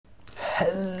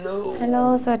Hello. Hello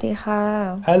สวัสดีค่ะ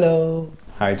Hello.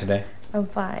 How are you today? I'm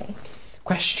fine.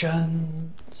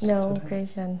 Questions? No today?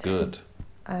 questions. Good.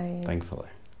 I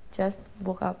Thankfully. just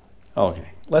woke up. Okay.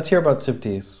 Let's hear about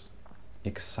Sipti's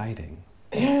exciting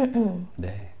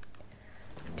day.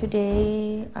 Today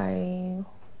I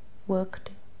worked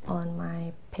on my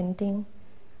painting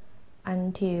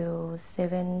until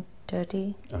 7:30.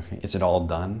 Okay. Is it all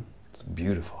done? It's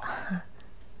beautiful.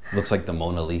 Looks like the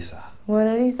Mona Lisa.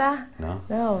 Mona Lisa? No?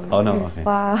 No. Oh, no, I'm okay.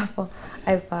 far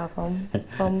from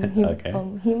him. Okay. From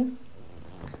him.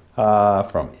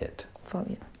 From it. From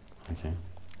it. Okay.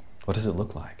 What does it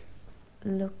look like?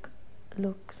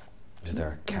 Looks. Is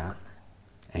there a cat?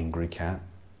 Angry cat?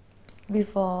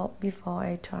 Before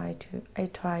I tried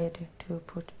to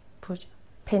put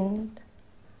paint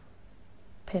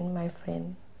my friend.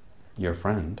 Your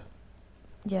friend?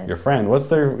 Yes. Your friend? What's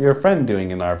your friend doing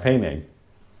in our painting?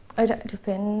 I tried to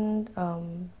paint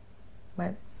my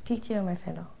picture, my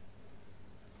friend.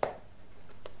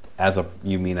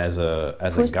 You mean as a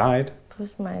guide? Put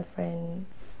my friend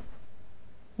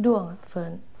Duong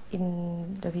Fern in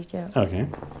the picture. Okay.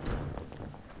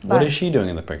 What is she doing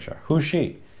in the picture? Who's she?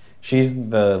 She's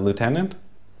the lieutenant?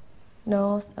 No,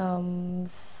 Simon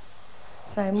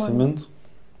Simmons?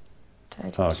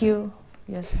 tried to Okay. kill.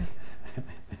 Yes.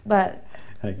 But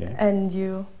Okay. and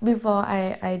you before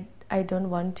I don't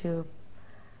want to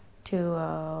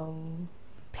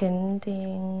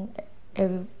painting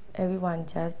everyone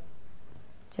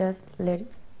just let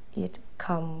it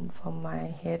come from my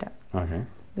head Okay.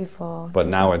 before. But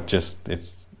now it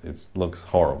looks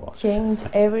horrible. Change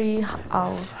every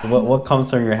hour. What comes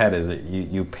from your head? Is it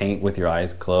you paint with your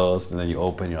eyes closed and then you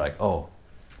open, you're like, oh,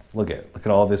 look at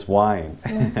all this wine.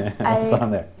 What's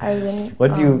on there? I went.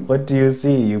 What do you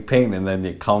see? You paint and then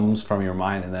it comes from your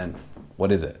mind and then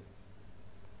what is it?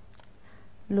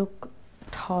 Look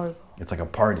horrible. It's like a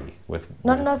party with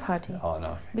Not party. Oh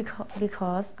no.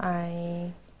 Because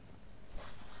I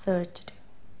searched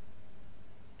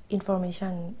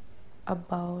information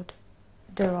about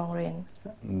the wrong lane.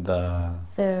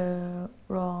 The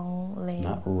wrong lane.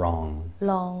 Not wrong.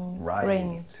 Long Right.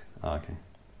 lane Okay.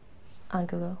 on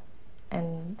Google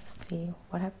and see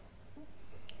what happened.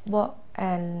 What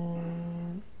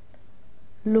and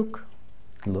looked.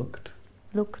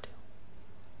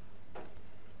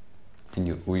 And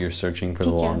you're searching for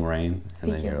the Picture. long rain,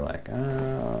 and then Picture. you're like,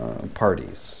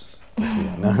 parties.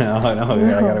 No, I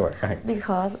gotta work. Right.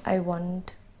 Because I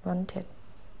wanted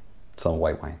Some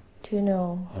white wine. to know.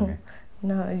 Okay.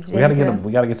 No, We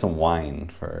gotta get some wine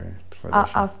for the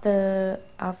show. after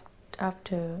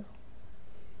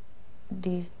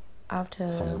this after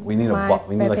We need my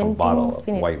we need like a painting bottle of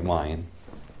finished. white wine.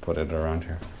 Put it around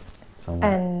here. Somewhere.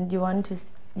 And you want to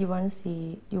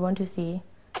see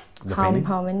The painting?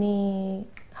 how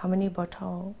many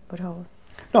bottles.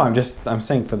 No, I'm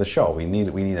saying for the show we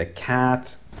need a cat.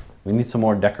 We need some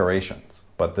more decorations.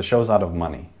 But the show's out of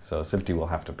money, so Sipti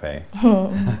will have to pay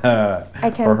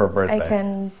for her birthday.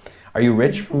 Are you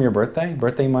rich from your birthday?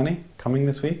 Birthday money coming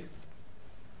this week?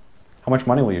 How much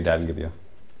money will your dad give you?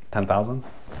 10,000?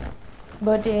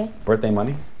 Birthday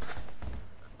money?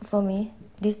 For me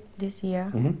this year.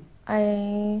 Mm-hmm.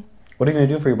 What What are you gonna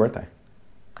do for your birthday?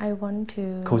 I want to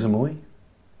Kuzamui?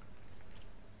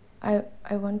 I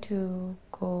want to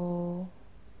go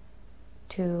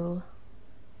to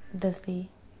the sea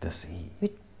The sea.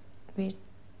 with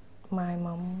my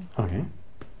mom. Okay.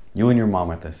 You and your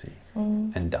mom at the sea.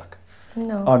 And duck.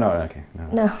 No. Oh no, okay.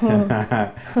 No.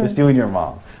 Just you and your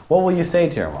mom. What will you say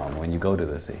to your mom when you go to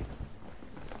the sea?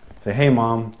 Say, hey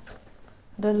mom.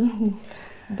 Don't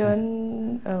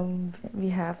we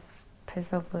have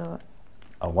passover.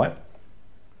 A what?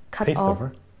 Cut Paste off.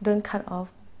 over? Don't cut off.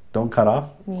 Don't cut off?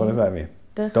 Me. What does that mean?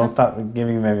 Don't Don't cut- stop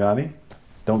giving me money?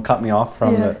 Don't cut me off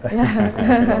from Yeah,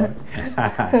 the...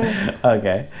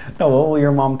 Okay. No, what will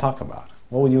your mom talk about?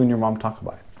 What will you and your mom talk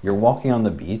about? You're walking on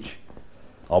the beach.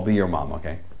 I'll be your mom,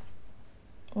 okay?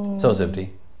 So, Zipti,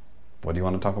 what do you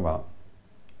want to talk about?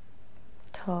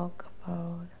 Talk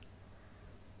about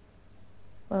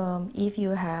if you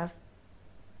have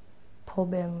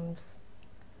problems.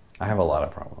 I have a lot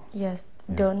of problems. Yes.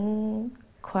 Yeah. Don't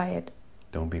quiet.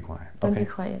 Don't be quiet. Don't Okay. be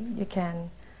quiet. You can.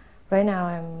 Right now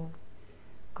I'm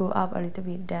grew up a little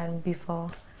bit than before.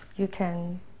 You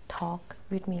can talk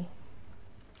with me.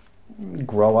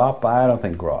 Grow up? I don't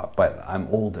think grow up, but I'm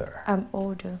older I'm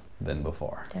older than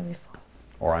before. than before.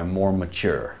 Or I'm more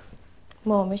mature.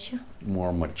 More mature.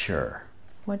 More mature.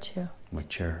 Mature.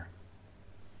 Mature.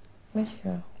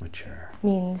 Mature Mature.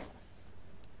 means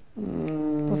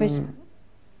professional,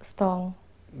 strong,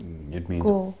 It means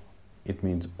go. it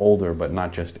means older, but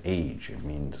not just age. It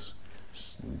means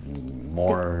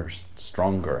more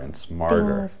stronger and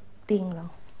smarter.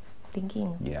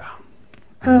 Thinking. Yeah.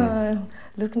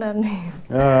 Look at me.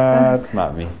 It's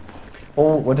not me.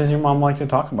 Well, what does your mom like to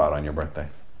talk about on your birthday?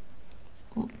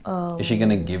 Is she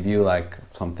gonna give you like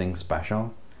something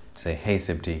special? Say, hey,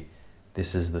 Sipti,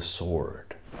 this is the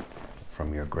sword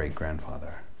from your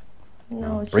great-grandfather.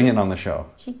 No, bring it on the show.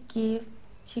 She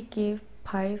give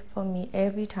pie for me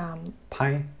every time.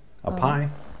 Pie? A pie?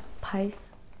 Pies.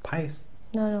 Pies?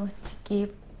 No,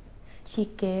 she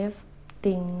gave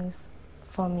things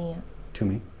for me. To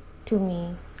me? To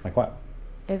me. Like what?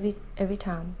 Every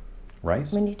time.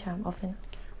 Rice? Many times, often.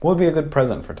 What would be a good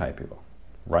present for Thai people?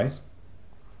 Rice?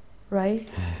 Rice.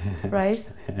 What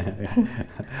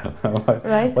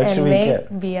And should we make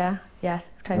get? Beer. Yes.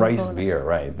 Thai Rice people. beer,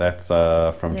 right. That's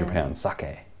from Japan.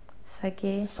 Sake.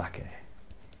 Sake.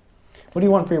 What do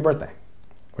you want for your birthday?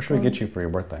 What should we get you for your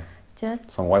birthday?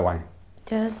 Just Some Wi-Fi.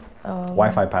 Just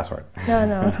Wi-Fi password.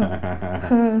 No.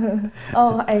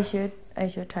 Oh, I should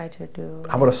try to do.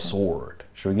 How about a sword?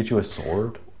 Should we get you a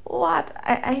sword? What?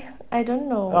 I don't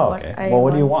know. Oh, okay.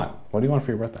 What do you want? What do you want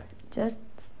for your birthday? Just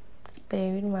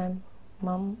stay with my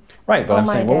mom. Right, but or I'm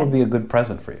my saying, what dad. would be a good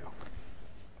present for you?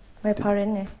 My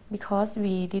parents, because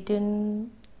we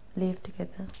didn't live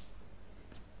together.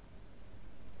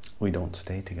 We don't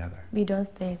stay together. We don't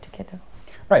stay together.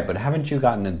 Right, but haven't you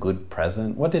gotten a good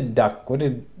present? What did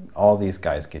all these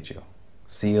guys get you?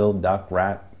 Seal, duck,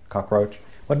 rat, cockroach?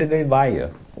 What did they buy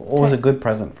you? What was a good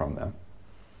present from them?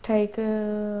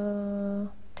 Tiger,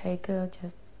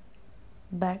 just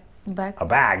bag. A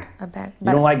bag? A bag.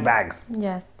 You don't like bags?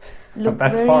 Yes.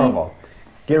 That's horrible.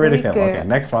 Get rid of him. good. Okay,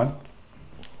 next one.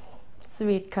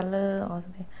 Sweet color or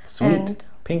something. Sweet? And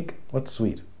Pink? What's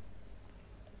sweet?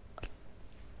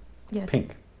 yes.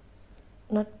 Pink.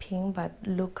 Not pink, but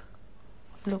look.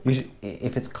 You should,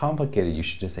 if it's complicated, you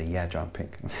should just say, yeah, John,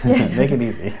 pink. Make it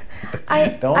easy. I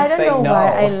don't know say no.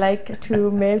 why I like to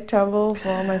make trouble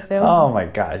for myself. Oh my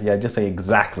God. Yeah, just say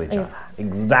exactly, John.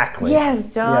 Exactly.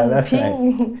 Yes, John, yeah, that's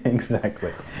pink. Right.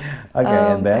 Exactly.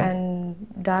 Okay, and then?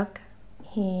 And duck,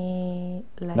 he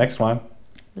Next one.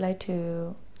 like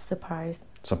to surprise.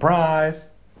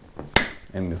 Surprise!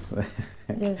 And this,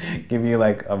 Yes. give you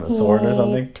like a sword or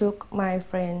something? He took my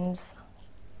friends,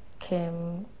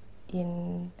 came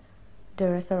in the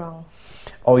restaurant.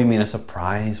 Oh, you mean a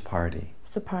surprise party?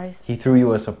 Surprise. He threw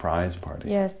you a surprise party?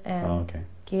 Yes, and okay.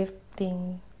 give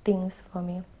things for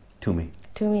me. To me?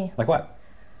 To me. Like what?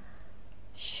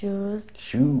 Shoes.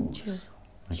 Shoes.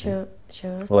 Okay.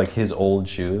 Shoes. Well, like his old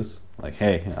shoes? Like,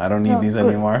 hey, I don't need these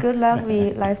anymore? Good luck,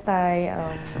 we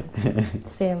lifestyle,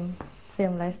 same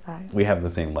lifestyle. We have the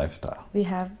same lifestyle. We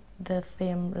have the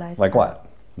same lifestyle. Like what?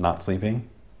 Not sleeping?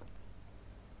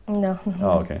 No.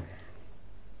 Oh, okay.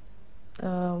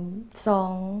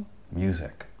 Song.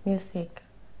 Music.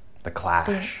 The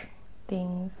Clash.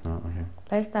 Things. Oh, okay.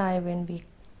 Lifestyle when we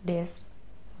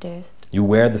dressed. You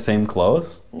wear the same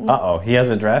clothes? Uh-oh, he has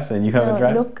a dress and you have a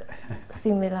dress? Look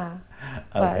similar.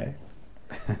 Okay.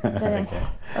 Okay.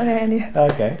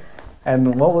 Okay.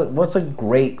 And what's a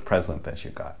great present that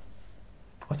you got?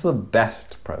 What's the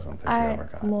best present that you ever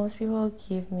got? Most people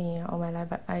give me all my life,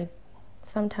 but I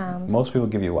sometimes... Most people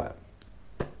give you what?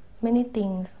 Many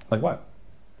things. Like what?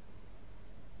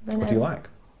 What do you like?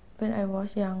 When I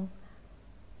was young,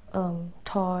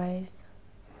 toys,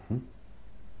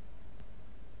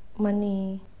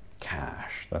 money,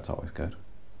 cash, that's always good.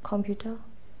 Computer,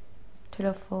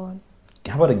 telephone.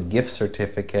 How about a gift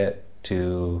certificate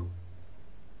to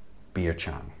Beer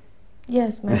Chang?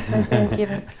 Yes, my friend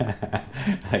gave it.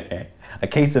 Okay. A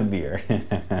case of beer.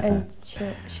 And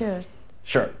shirts.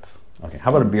 Shirts. Okay.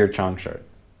 How about a Beer Chang shirt?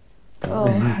 Oh.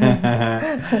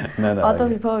 No. Other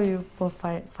people will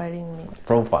profiling me.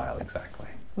 Profile, exactly.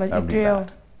 But That'd it's be real.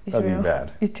 bad. It's That'd real. be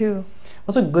bad. It's true.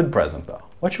 What's a good present, though?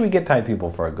 What should we get Thai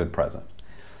people for a good present?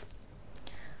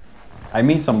 I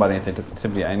meet somebody and say,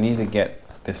 simply, I need to get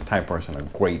this Thai person a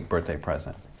great birthday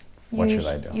present. What should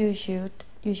I do?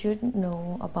 You should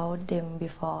know about them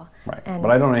before. Right. But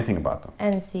I don't know anything about them.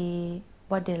 And see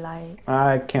what they like.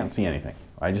 I can't see anything.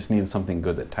 I just need something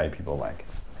good that Thai people like.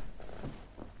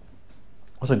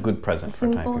 What's a good present for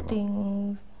Thai people? Simple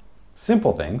things.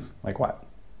 Simple things? Like what?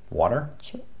 Water?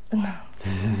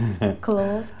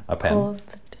 Clothes. A pen? Clothes.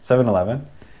 7-Eleven?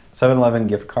 7-Eleven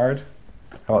gift card?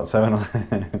 How about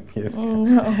 7-Eleven gift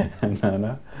card?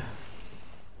 No.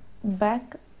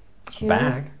 Bag. Shoes.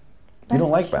 Bag? You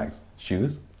don't like bags?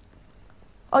 Shoes?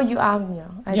 Oh, you asked me.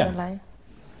 I don't like.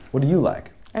 What do you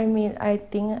like? I mean, I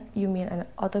think you mean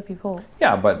other people.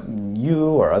 Yeah, but you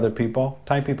or other people,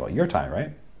 Thai people. You're Thai,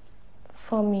 right?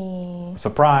 For me,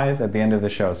 surprise! At the end of the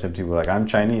show, Sipti will be like, "I'm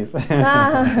Chinese." Guess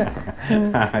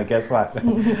what?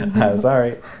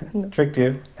 Sorry, tricked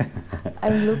you. I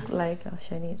look like a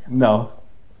Chinese. No.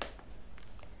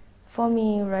 For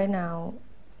me, right now,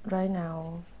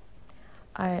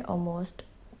 I almost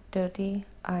 30.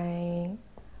 I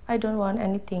don't want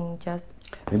anything. Just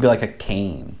maybe like a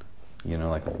cane, you know,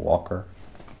 like a walker.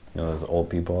 You know, those old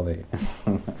people. They.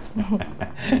 No,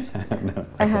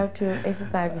 I have to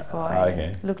exercise before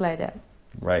I look like that.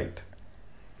 Right.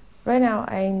 Right now,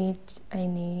 I need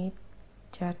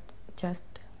just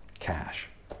cash,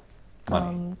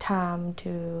 money, time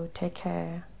to take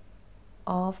care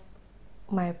of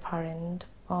my parent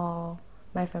or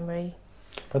my family.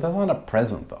 But that's not a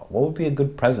present, though. What would be a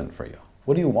good present for you?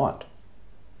 What do you want?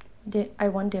 I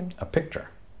want them. A picture.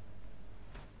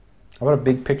 How about a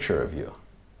big picture of you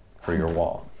for your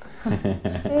wall?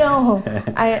 No,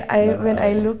 when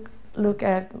I look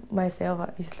at myself,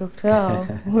 I look, oh,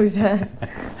 who's that?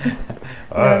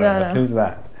 No. Who's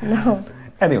that? No.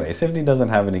 Anyway, Sifty doesn't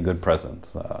have any good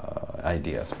presents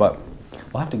ideas, but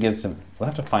we'll have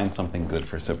to find something good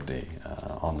for Sifty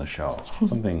on the show.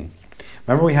 Something.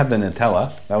 Remember we had the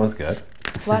Nutella? That was good.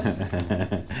 What?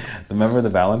 Remember the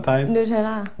Valentine's?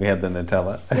 Nutella. We had the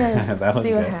Nutella. Yes, that was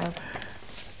still good. have.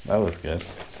 That was good.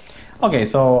 Okay,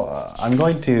 so I'm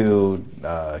going to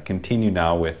continue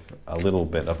now with a little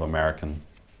bit of American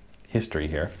history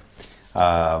here.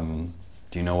 Do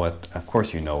you know what? Of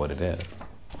course, you know what it is.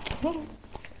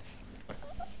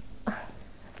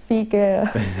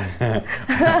 Figure.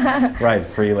 Right,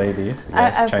 free ladies.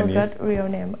 Yes, I Chinese. forgot real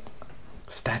name.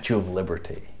 Statue of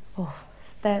Liberty. Oh,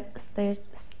 Statue.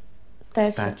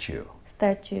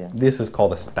 Statue. This is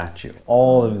called a statue.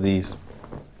 All of these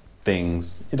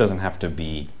things. It doesn't have to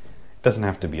be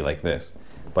like this.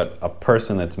 But a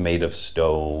person that's made of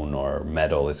stone or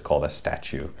metal is called a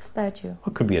statue. Statue.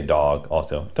 It could be a dog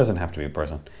also. It doesn't have to be a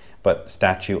person. But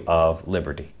Statue of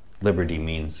Liberty. Liberty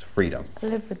means freedom.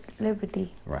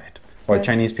 Liberty. Right. Or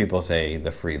Chinese people say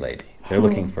the free lady. They're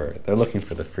looking for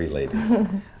the free ladies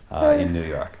in New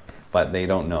York. But they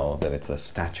don't know that it's a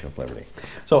Statue of Liberty.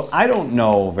 So I don't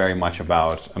know very much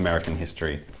about American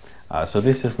history. So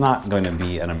this is not going to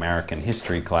be an American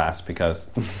history class because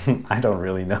I don't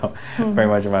really know very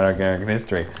much about American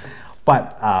history.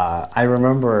 But I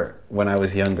remember when I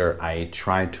was younger, I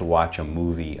tried to watch a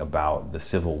movie about the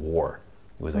Civil War.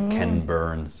 It was a Ken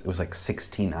Burns. It was like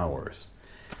 16 hours.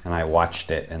 And I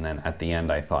watched it, and then at the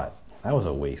end I thought, that was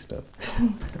a waste of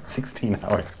 16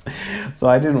 hours. So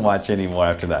I didn't watch any more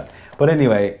after that. But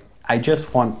anyway, I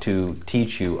just want to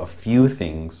teach you a few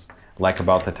things, like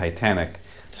about the Titanic,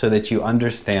 so that you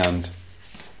understand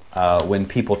when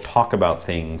people talk about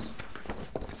things,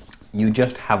 you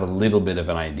just have a little bit of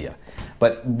an idea.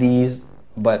 But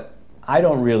I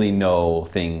don't really know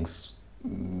things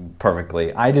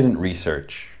perfectly. I didn't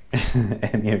research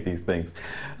any of these things.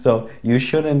 So you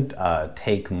shouldn't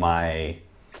take my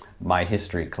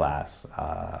history class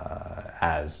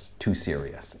as too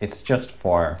serious. It's just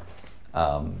for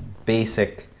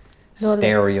basic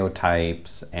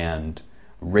stereotypes and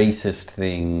racist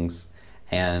things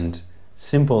and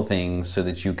simple things so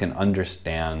that you can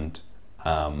understand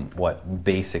what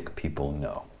basic people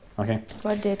know. Okay?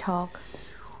 What they talk.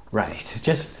 Right.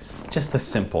 Just the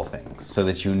simple things so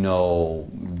that you know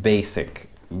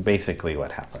basically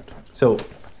what happened. So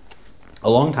a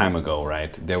long time ago,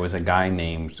 right, there was a guy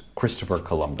named Christopher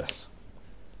Columbus.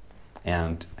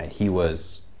 And I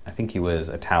think he was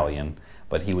Italian,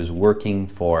 but he was working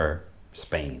for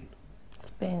Spain.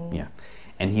 Spain. Yeah.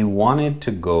 And he wanted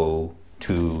to go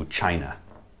to China.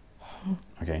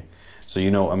 Okay? So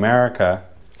you know America,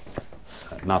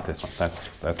 not this one, that's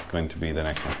going to be the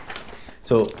next one.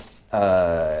 So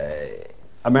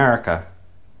America,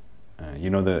 you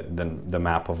know the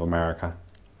map of America?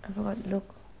 I forgot,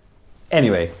 look.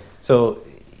 Anyway, so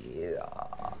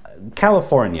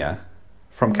California,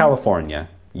 from California,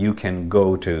 you can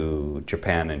go to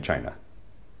Japan and China.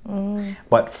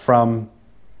 But from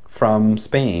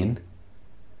Spain,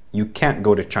 you can't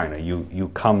go to China.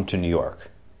 You come to New York.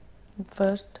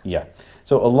 First. Yeah.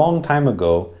 So a long time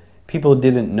ago, people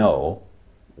didn't know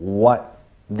what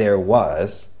there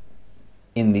was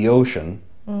in the ocean,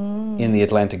 in the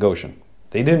Atlantic Ocean.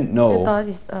 They didn't know. I thought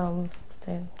it's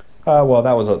still. Well,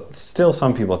 that was still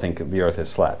some people think the Earth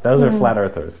is flat. Those are flat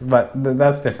earthers, but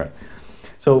that's different.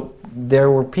 So there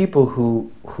were people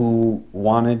who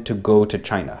wanted to go to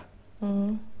China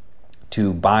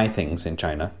to buy things in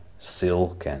China,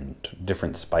 silk and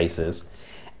different spices,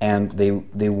 and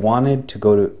they wanted to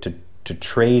go to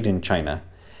trade in China,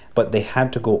 but they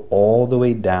had to go all the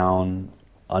way down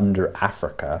under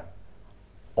Africa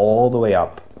all the way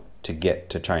up to get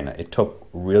to China. It took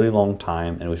a really long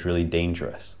time and it was really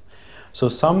dangerous. So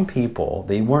some people,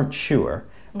 they weren't sure,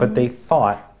 but they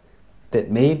thought that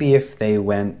maybe if they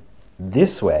went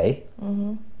this way,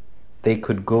 they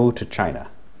could go to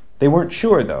China. They weren't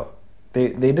sure though. They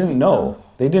didn't know.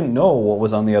 They didn't know what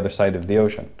was on the other side of the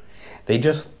ocean.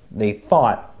 They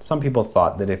thought, some people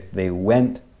thought that if they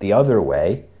went the other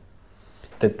way,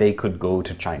 that they could go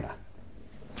to China.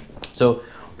 So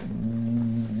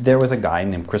there was a guy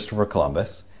named Christopher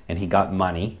Columbus, and he got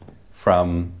money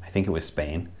from, I think it was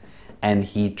Spain, and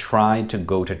he tried to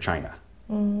go to China.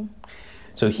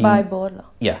 So he, by boat?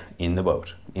 Yeah, in the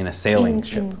boat, in a sailing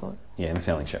ship. Boat. Yeah, in a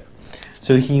sailing ship.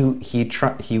 So he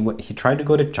tried to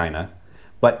go to China,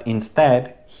 but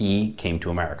instead he came to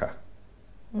America,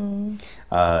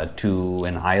 to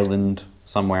an island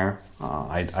somewhere.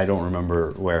 I don't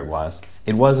remember where it was.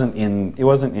 It wasn't in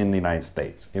the United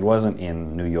States. It wasn't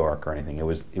in New York or anything. It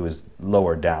was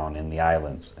lower down in the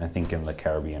islands. I think in the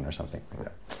Caribbean or something like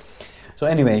that. So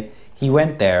anyway, he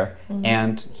went there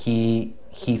and he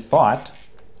thought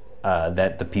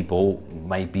that the people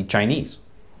might be Chinese,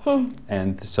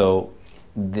 and so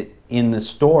in the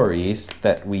stories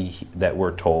that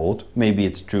we're told, maybe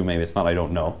it's true, maybe it's not. I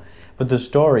don't know, but the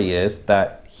story is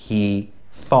that he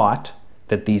thought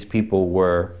that these people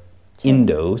were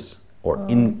Indos or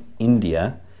in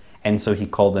India, and so he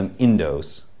called them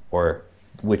Indos, or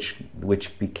which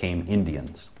became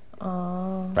Indians,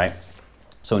 right?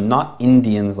 So not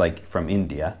Indians like from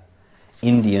India,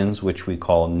 Indians which we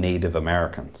call Native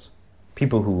Americans,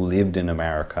 people who lived in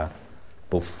America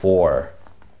before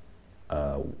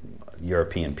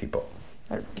European people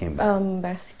came back.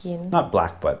 Black skin. Not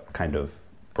black, but kind of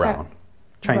brown.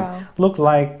 Brown. Looks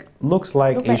like Look Asian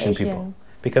like people, Asian.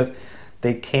 because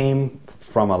they came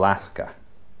from Alaska.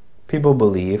 People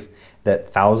believe that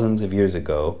thousands of years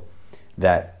ago,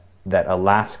 that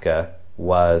Alaska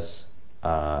was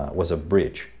a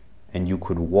bridge, and you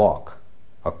could walk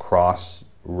across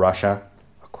Russia,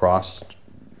 across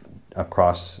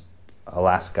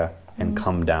Alaska, and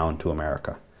come down to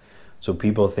America. So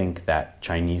people think that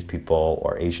Chinese people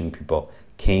or Asian people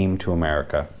came to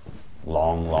America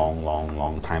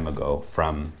long time ago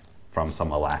from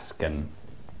some Alaskan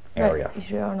area. But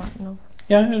Israel or not? No.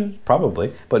 Yeah,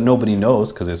 probably, but nobody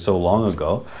knows because it's so long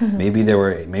ago. Maybe they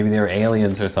were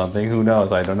aliens or something. Who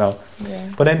knows? I don't know.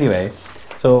 Yeah. But anyway,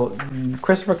 so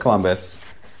Christopher Columbus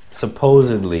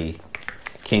supposedly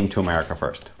came to America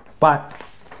first, but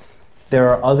there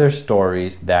are other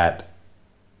stories that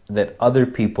other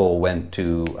people went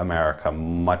to America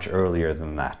much earlier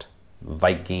than that.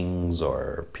 Vikings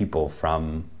or people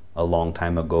from a long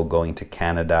time ago going to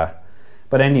Canada.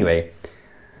 But anyway,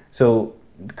 so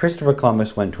Christopher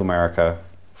Columbus went to America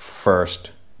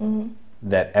first,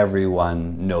 that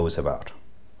everyone knows about.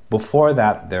 Before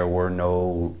that, there were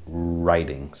no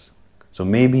writings. So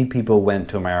maybe people went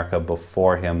to America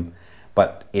before him,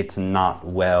 but it's not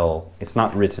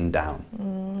written down.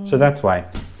 So that's why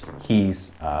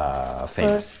he's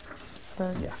famous.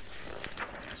 First. Yeah.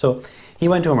 So he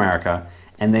went to America,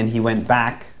 and then he went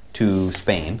back to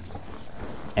Spain,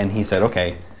 and he said,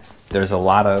 okay, there's a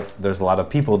lot of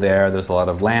people there, there's a lot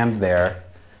of land there,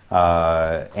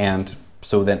 and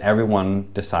so then everyone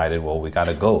decided, well, we got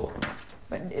to go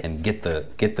and get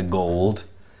the gold.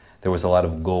 There was a lot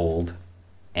of gold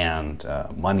and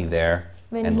money there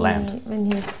and land. When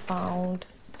he found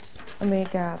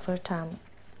America first time,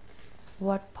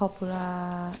 what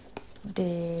popular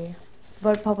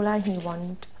he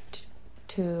wanted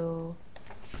to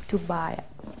buy,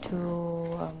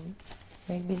 to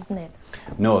make business?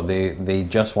 No, they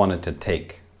just wanted to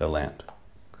take the land.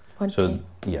 So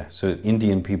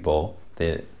Indian people,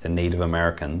 the Native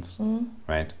Americans,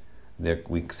 right?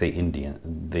 We say Indian.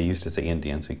 They used to say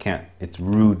Indians. We can't. It's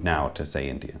rude now to say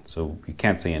Indian. So we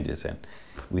can't say Indians.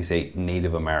 We say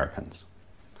Native Americans.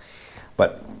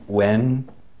 But when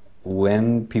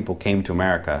people came to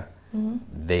America,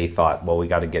 they thought, well, we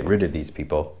got to get rid of these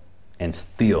people and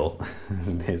steal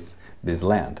this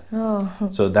land. Oh.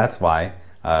 So that's why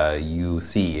you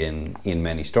see in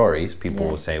many stories, people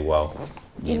will say, well,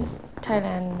 in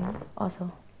Thailand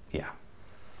also. Yeah.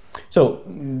 So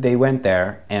they went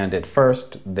there, and at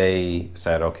first they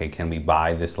said, okay, can we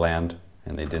buy this land?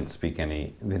 And they didn't speak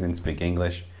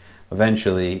English.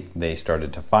 Eventually they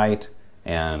started to fight,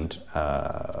 and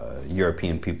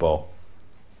European people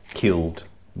killed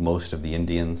most of the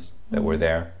Indians that were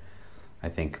there. I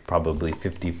think probably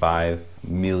 55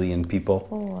 million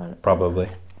people, probably,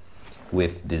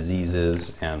 with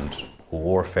diseases and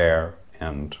warfare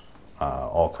and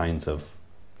all kinds of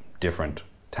different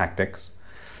tactics.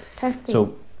 Tactics?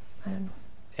 So, I don't know.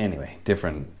 anyway,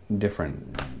 different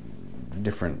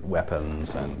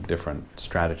weapons and different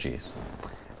strategies.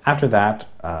 After that,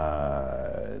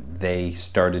 they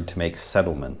started to make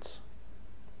settlements.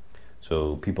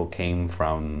 So people came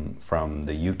from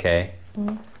the UK.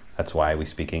 That's why we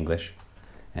speak English.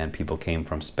 And people came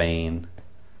from Spain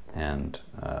and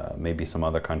maybe some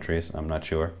other countries, I'm not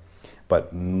sure.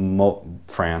 But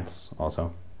France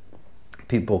also.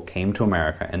 People came to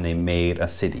America and they made a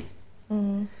city.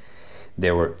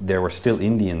 There were still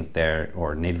Indians there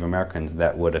or Native Americans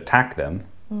that would attack them.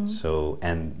 So,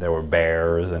 and there were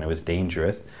bears and it was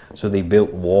dangerous. So they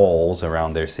built walls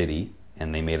around their city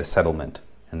and they made a settlement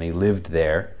and they lived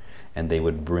there, and they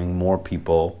would bring more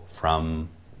people from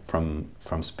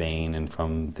Spain and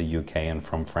from the UK and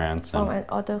from France and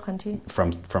other countries.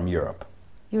 From Europe.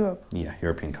 Europe. Yeah,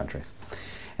 European countries.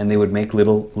 And they would make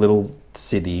little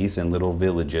cities and little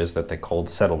villages that they called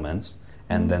settlements,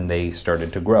 and then they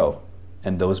started to grow,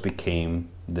 and those became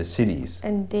the cities.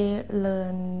 And they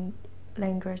learn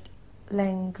language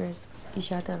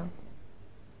each other.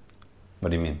 What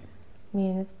do you mean?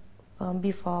 Means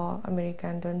before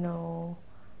American don't know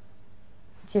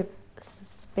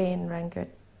Spain language.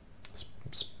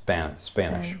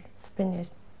 Spanish. Spanish.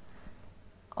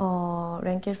 Or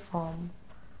language from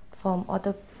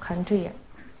other country.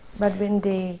 But when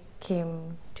they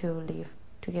came to live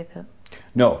together.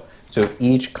 No. So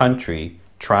each country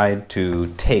tried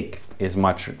to take as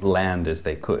much land as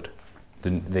they could.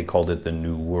 They called it the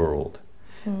New World.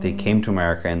 They came to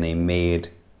America and they made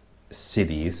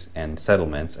cities and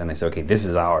settlements, and they said, okay, this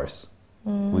is ours.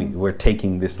 We're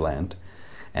taking this land.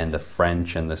 And the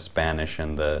French and the Spanish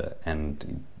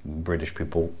and British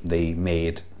people, they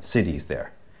made cities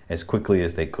there as quickly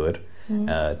as they could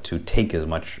to take as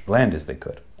much land as they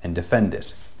could and defend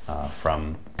it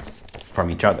from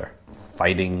each other,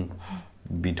 fighting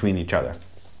between each other.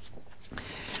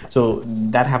 So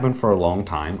that happened for a long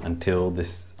time until the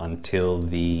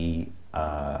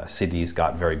cities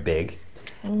got very big.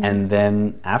 And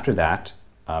then after that,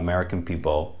 not American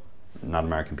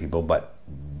people, but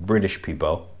British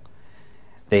people,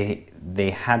 they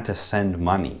had to send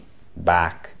money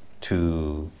back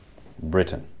to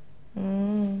Britain,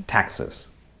 taxes.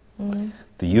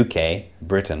 The UK,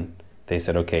 Britain, they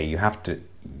said, okay, you have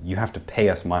to pay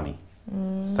us money,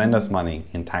 send us money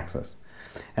in taxes.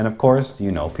 And of course,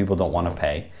 people don't want to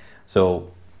pay. So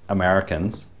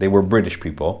Americans, they were British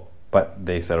people, but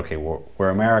they said, okay, we're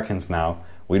Americans now.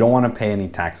 We don't want to pay any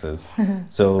taxes.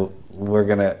 So we're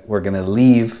gonna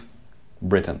leave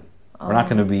Britain. We're not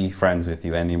gonna be friends with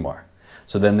you anymore.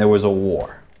 So then there was a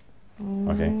war.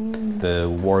 Okay, the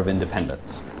War of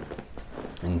Independence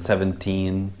in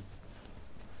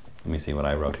let me see what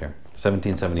I wrote here.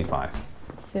 1775.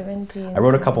 I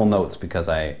wrote a couple notes because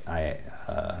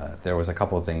there was a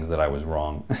couple of things that I was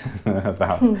wrong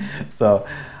about. So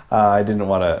I didn't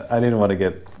want to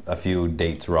get a few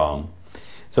dates wrong.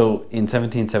 So in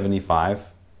 1775,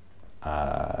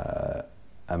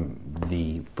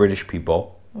 the British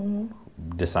people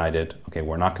decided, okay,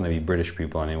 we're not going to be British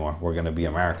people anymore. We're going to be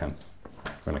Americans.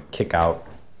 We're going to kick out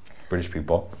British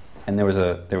people, and there was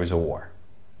a war.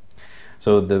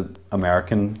 So the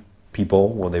American people,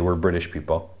 well, they were British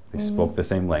people. They spoke the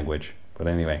same language, but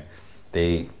anyway,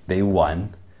 they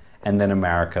won, and then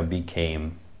America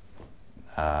became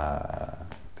the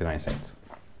United States.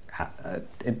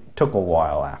 It took a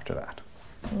while after that.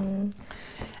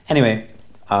 Anyway,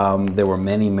 there were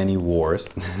many wars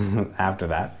after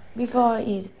that. Before,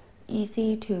 it's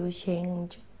easy to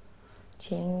change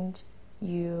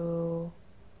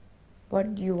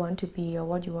what you want to be or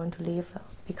what you want to live,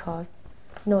 because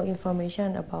no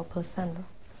information about person.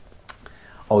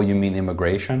 Oh, you mean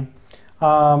immigration?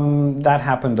 That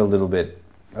happened a little bit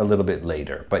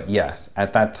later. But yes,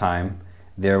 at that time,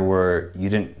 there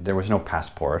was no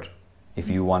passport. If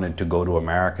you wanted to go to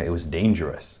America, it was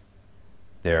dangerous.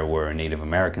 There were Native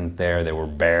Americans there. There were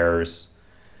bears.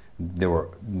 There were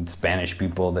Spanish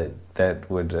people that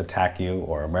would attack you,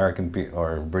 or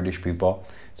or British people.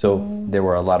 So there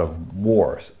were a lot of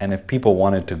wars. And if people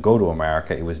wanted to go to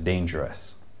America, it was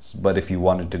dangerous. But if you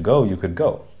wanted to go, you could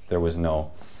go. There wasn't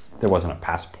a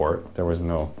passport. There was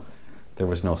no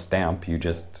stamp. You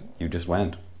just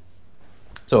went.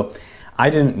 So I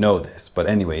didn't know this, but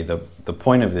anyway, the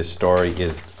point of this story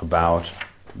is about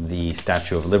the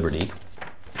Statue of Liberty.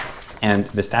 And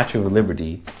the Statue of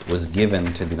Liberty was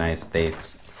given to the United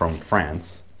States from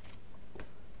France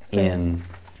in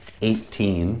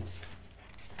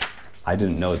I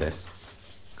didn't know this.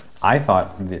 I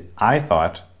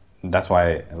thought that's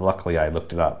why luckily I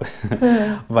looked it up.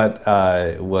 But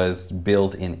it was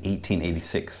built in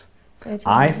 1886.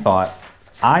 I thought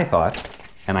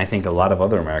And I think a lot of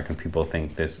other American people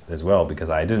think this as well, because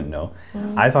I didn't know.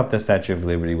 I thought the Statue of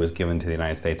Liberty was given to the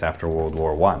United States after World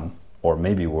War I, or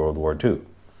maybe World War II.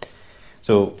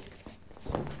 So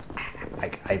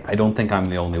I don't think I'm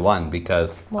the only one,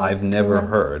 because I've never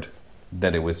heard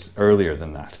that it was earlier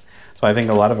than that. So I think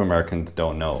a lot of Americans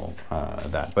don't know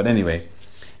that. But anyway,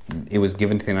 it was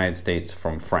given to the United States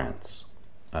from France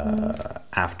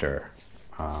after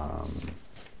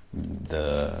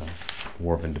the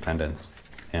War of Independence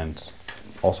and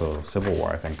also Civil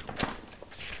War, I think.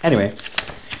 Anyway,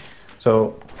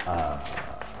 so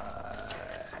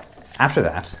after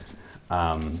that,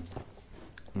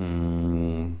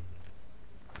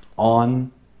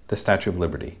 on the Statue of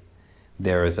Liberty,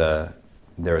 there is a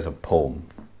poem.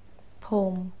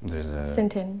 Poem. There's a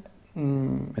sentence.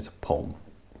 It's a poem.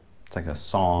 It's like a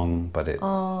song, but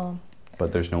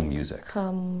but there's no music.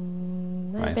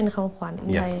 Right?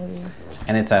 Yeah.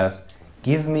 And it says,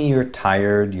 "Give me your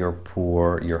tired, your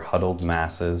poor, your huddled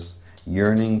masses,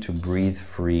 yearning to breathe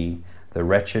free, the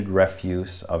wretched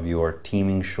refuse of your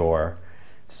teeming shore.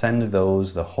 Send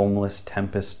those the homeless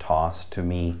tempest tossed to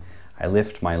me. I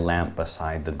lift my lamp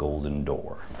beside the golden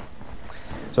door."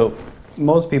 So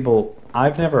most people,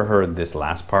 I've never heard this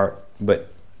last part, but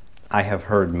I have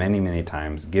heard many, many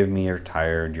times, "Give me your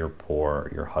tired, your poor,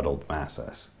 your huddled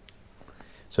masses."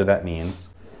 So that means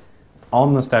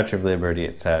on the Statue of Liberty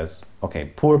it says, okay,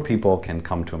 poor people can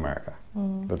come to America.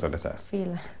 That's what it says.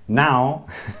 Now,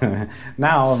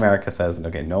 now America says,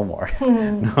 okay, no more.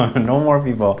 no more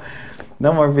people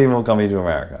coming to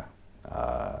America.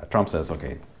 Trump says,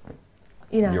 okay,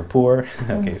 you're poor,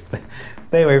 okay,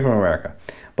 stay away from America.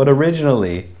 But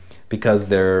originally, because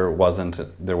there wasn't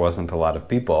a lot of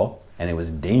people and it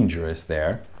was dangerous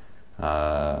there,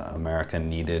 America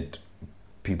needed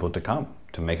people to come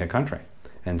to make a country.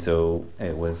 And so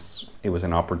it was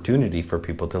an opportunity for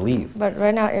people to leave. But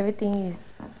right now everything is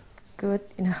good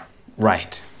enough.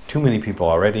 Right. Too many people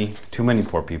already, too many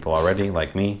poor people already,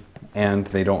 like me, and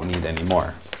they don't need any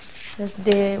more.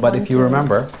 But if you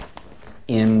remember,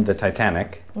 in the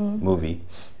Titanic movie,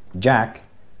 Jack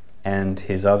and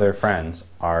his other friends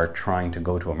are trying to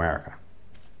go to America.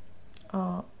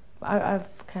 I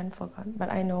can't forget,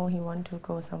 but I know he wanted to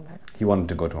go somewhere. He wanted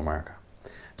to go to America.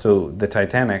 So the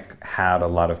Titanic had a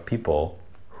lot of people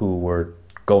who were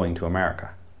going to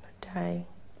America.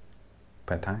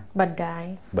 But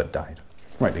died.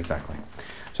 Right, exactly.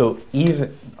 So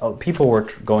even people were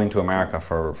going to America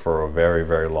for a very,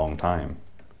 very long time.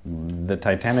 The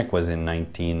Titanic was in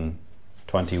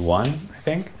 1921, I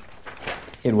think.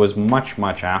 It was much,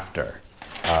 much after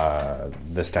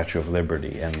the Statue of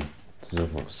Liberty and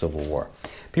Civil War.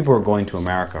 People were going to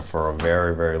America for a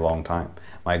very, very long time.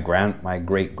 My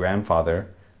great-grandfather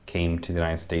came to the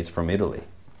United States from Italy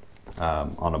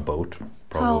on a boat,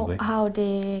 probably. How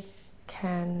they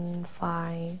can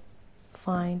find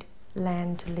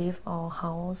land to live or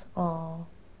house, or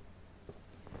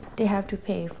they have to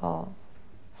pay for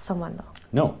someone?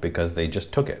 No, because they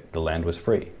just took it. The land was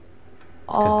free.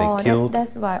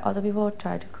 That's why other people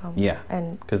try to come. Yeah,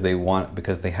 because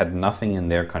they had nothing in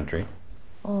their country.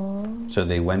 So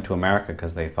they went to America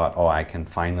because they thought, oh, I can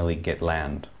finally get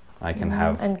land. I can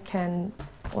have. And can.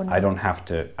 I don't have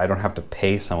to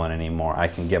pay someone anymore. I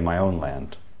can get my own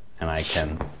land, and I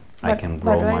can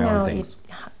grow my own things.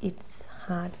 It's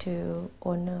hard to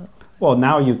own. Well,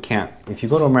 now you can't. If you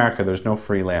go to America, there's no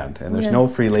free land, and there's no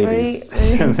free ladies,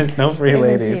 and there's no free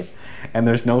ladies, and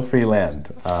there's no free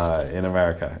land in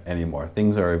America anymore.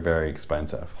 Things are very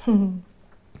expensive.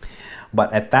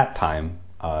 But at that time,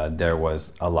 there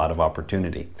was a lot of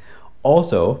opportunity.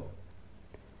 Also,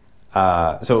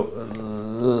 so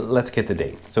let's get the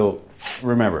date. So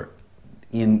remember,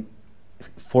 in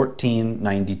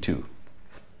 1492,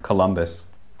 Columbus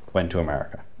went to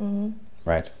America,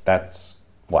 right? That's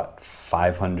what,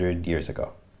 500 years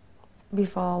ago?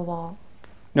 Before war?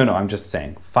 No, I'm just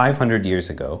saying, 500 years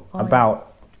ago,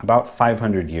 about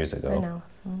 500 years ago, I know.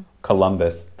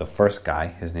 Columbus, the first guy,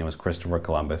 his name was Christopher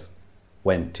Columbus,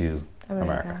 went to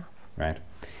America, right?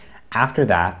 After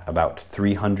that, about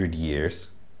 300 years,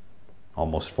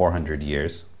 almost 400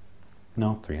 years,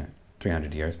 no,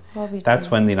 300 years,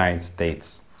 that's when the United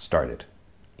States started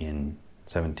in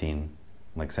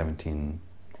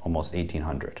almost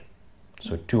 1800.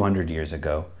 So 200 years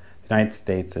ago. The United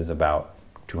States is about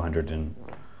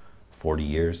 240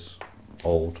 years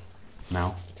old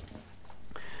now.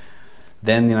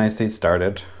 Then the United States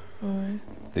started.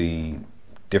 The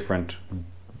different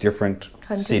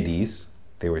cities,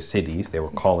 they were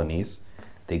colonies.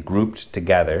 They grouped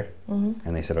together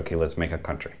and they said, okay, let's make a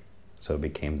country. So it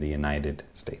became the United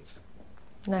States.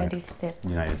 United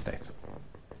States.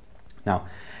 Now,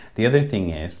 the other thing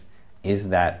is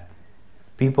that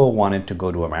people wanted to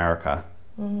go to America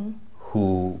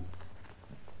who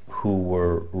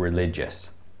were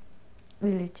religious.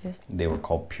 They were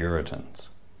called Puritans.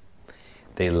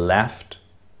 They left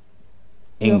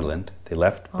England, they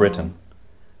left Britain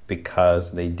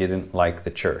because they didn't like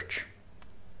the church.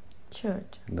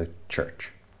 The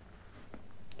church.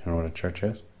 Do you know what a church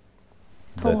is?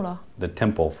 The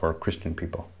temple for Christian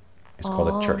people is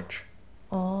called a church.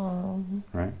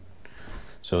 Right?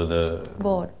 So the...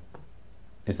 Boat.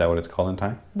 Is that what it's called in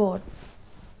Thai? Boat.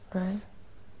 Right?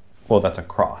 Well, that's a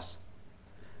cross.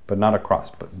 But not a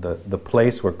cross, but the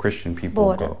place where Christian people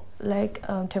Boat, go. like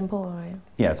temple, right?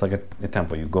 Yeah, it's like a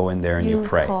temple. You go in there and you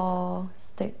pray. Call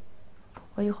state.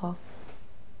 What do you call?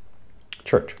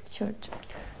 Church. Church.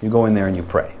 You go in there and you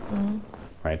pray,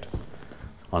 right?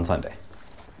 On Sunday.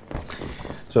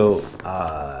 So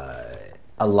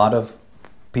a lot of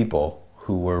people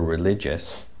who were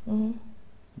religious,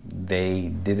 they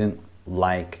didn't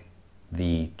like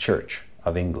the Church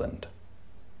of England.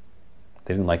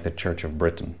 They didn't like the Church of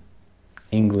Britain.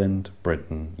 England,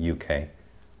 Britain, UK.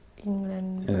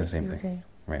 England, it's the same UK. thing,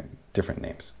 right? Different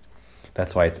names.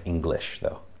 That's why it's English,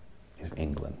 though, is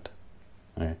England.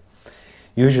 All right?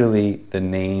 Usually the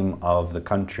name of the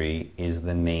country is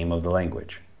the name of the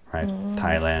language, right?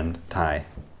 Thailand, Thai,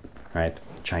 right?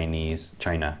 Chinese,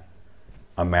 China.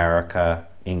 America,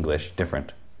 English,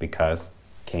 different, because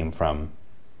came from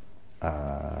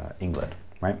England,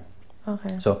 right?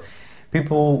 Okay. So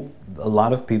a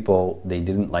lot of people, they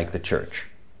didn't like the church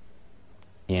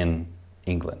in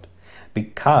England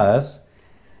because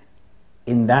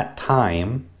in that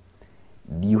time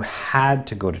you had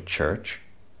to go to church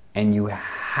and you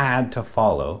had to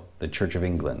follow the Church of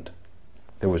England.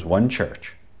 There was one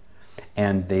church,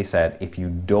 and they said if you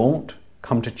don't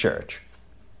come to church,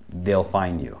 they'll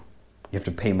fine you. You have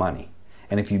to pay money.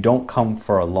 And if you don't come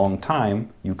for a long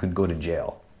time, you could go to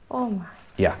jail. Oh my.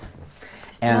 Yeah.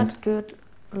 It's not good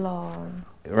law.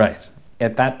 Right.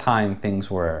 At that time, things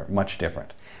were much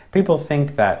different. People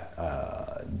think that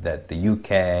that the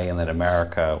UK and that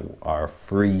America are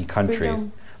free countries,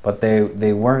 Freedom. but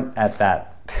they weren't at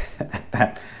that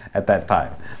at that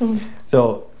time.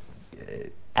 So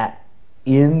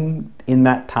in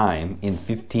that time, in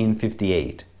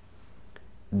 1558,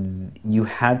 you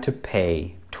had to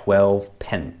pay 12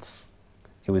 pence.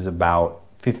 It was about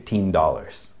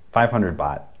 $15, 500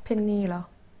 baht. Penny เหรอ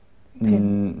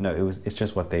No, it's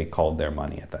just what they called their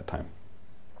money at that time.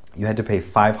 You had to pay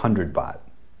 500 baht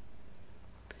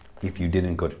if you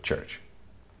didn't go to church.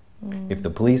 If the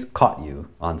police caught you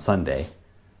on Sunday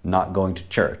not going to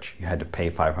church, you had to pay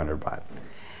 500 baht.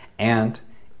 And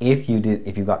if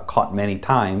you got caught many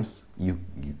times, you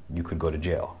could go to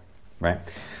jail, right?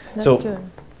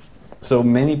 So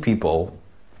many people,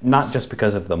 not just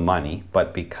because of the money, but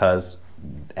because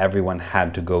everyone had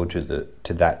to go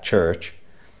to that church,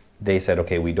 they said,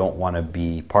 okay, we don't want to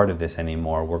be part of this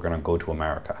anymore. We're going to go to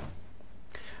America.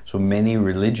 So many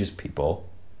religious people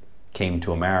came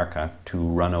to America to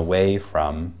run away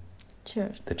from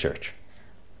the church.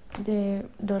 They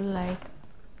don't like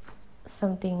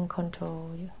something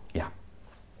control you. Yeah.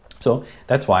 So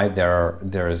that's why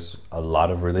there's a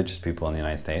lot of religious people in the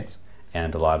United States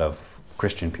and a lot of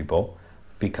Christian people,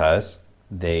 because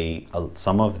a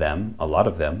lot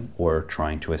of them were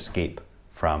trying to escape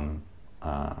from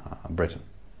Britain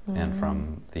and from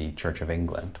the Church of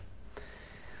England.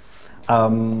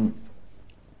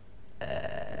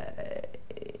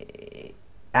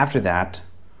 After that,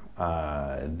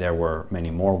 there were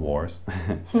many more wars.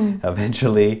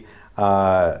 Eventually,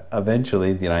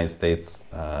 the United States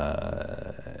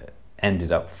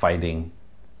ended up fighting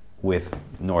with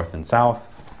North and South.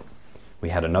 We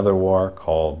had another war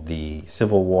called the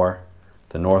Civil War.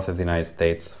 The North of the United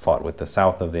States fought with the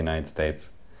South of the United States,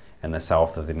 and the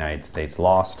South of the United States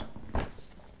lost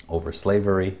over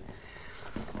slavery.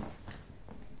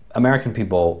 American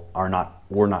people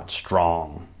were not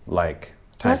strong like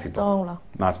Thai people. Strong เหรอ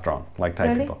Not strong like Thai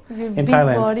Really? people. You In big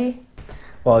Thailand, body?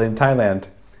 well, in Thailand,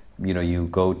 you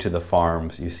go to the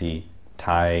farms, you see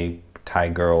Thai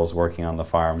girls working on the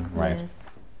farm, right? Yes.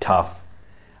 Tough.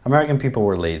 American people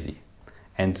were lazy,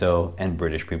 and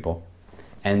British people,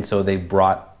 and so they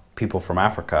brought people from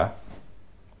Africa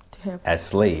To help. as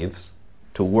slaves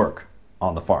to work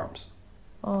on the farms,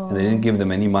 and they didn't give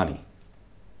them any money.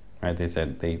 Right? They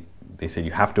said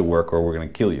you have to work or we're going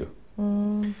to kill you.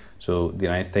 So the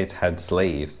United States had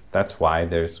slaves. That's why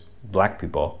there's black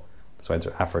people. That's why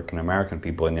there's African American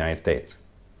people in the United States,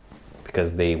 because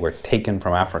they were taken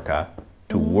from Africa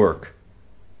to work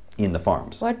in the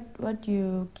farms. What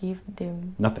you give them?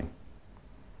 Nothing.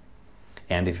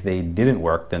 and if they didn't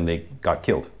work, then they got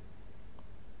killed.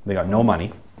 They got no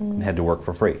money and had to work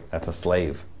for free. That's a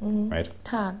slave, right?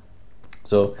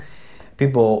 So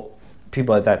people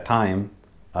at that time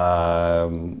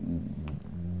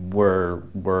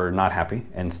were not happy,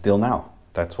 and still now.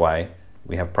 That's why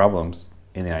we have problems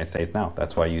in the United States now.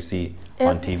 That's why you see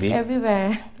on TV.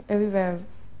 Everywhere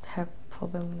have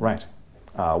problems. Right.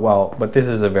 Well, but this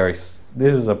is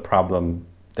a problem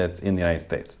that's in the United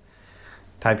States.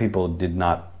 Thai people did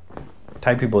not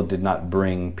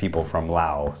bring people from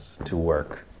Laos to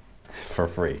work for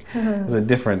free. It's a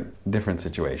different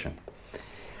situation.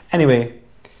 Anyway,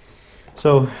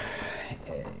 so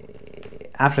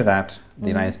after that, the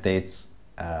United States,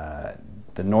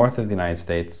 the north of the United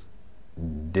States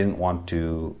didn't want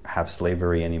to have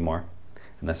slavery anymore.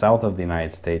 And the south of the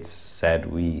United States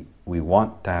said, we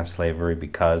want to have slavery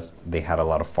because they had a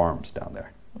lot of farms down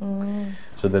there.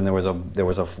 So then there was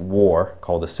a war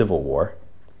called the Civil War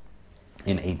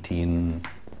in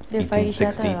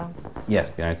 1860.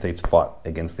 Yes, the United States fought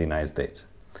against the United States.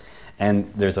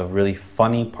 And there's a really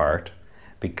funny part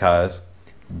because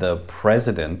the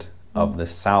president of the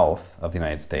South of the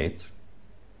United States,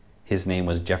 his name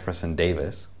was Jefferson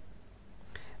Davis.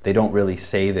 They don't really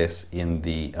say this in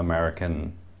the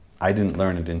American, I didn't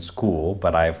learn it in school,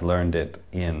 but I've learned it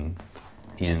in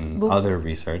other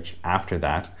research after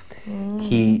that.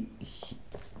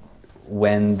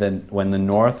 When the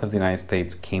north of the United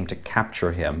States came to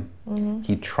capture him,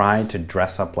 he tried to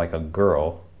dress up like a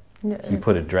girl. He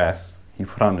put on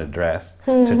a dress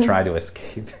to try to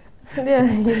escape.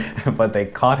 But they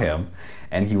caught him,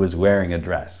 and he was wearing a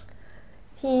dress.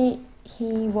 He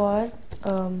was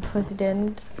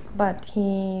president, but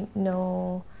he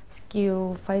no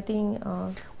skill fighting.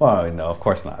 Well, no, of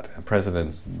course not.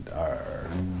 Presidents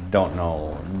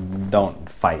don't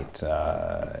fight,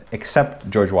 except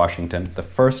George Washington, the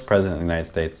first president of the United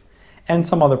States, and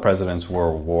some other presidents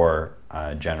were war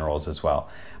generals as well.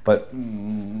 But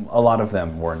a lot of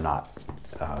them were not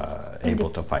able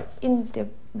to fight. In the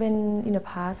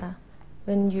past,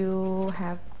 when you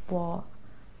have war,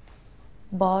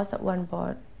 one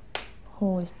boss,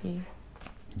 who is be?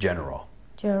 General.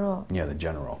 General. Yeah, the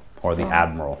general or the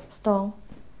admiral. Strong.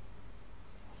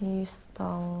 He's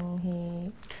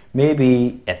strong.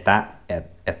 Maybe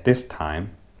at this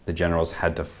time the generals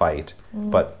had to fight,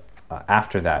 but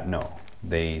after that, no,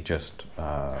 they just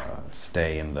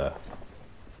stay in the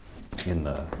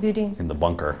building, in the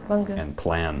bunker. And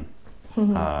plan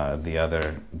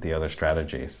the other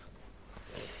strategies.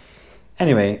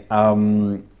 Anyway,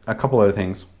 a couple other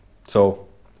things. So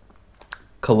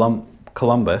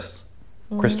Columbus,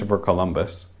 Christopher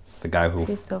Columbus, the guy who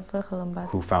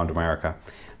found America,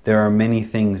 there are many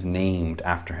things named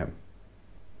after him.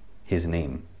 His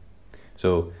name.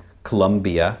 So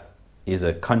Colombia is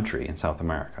a country in South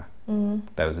America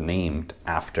that was named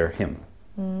after him.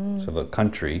 So the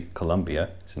country, Colombia,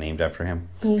 is named after him.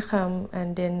 He come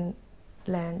and then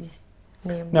land is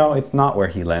named. No, it's not where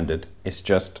he landed. It's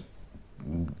just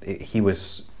he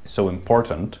was so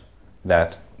important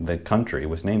that the country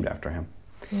was named after him.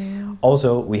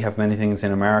 Also, we have many things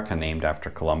in America named after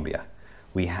Columbia.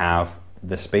 We have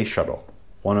the space shuttle,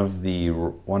 one of the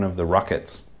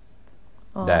rockets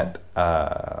that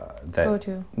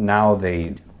now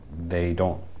they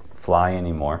don't fly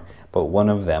anymore. But one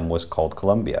of them was called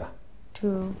Columbia.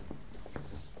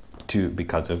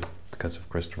 Because of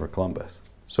Christopher Columbus.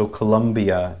 So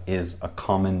Columbia is a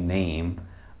common name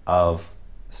of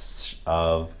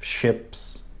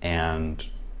ships and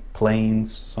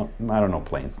planes. I don't know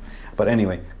planes, but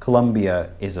anyway,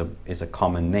 Columbia is a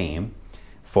common name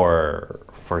for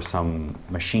some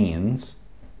machines,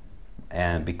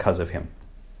 and because of him,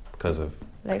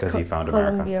 because he found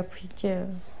America.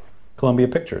 Columbia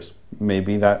Pictures.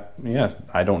 Maybe that, yeah,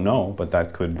 I don't know, but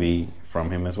that could be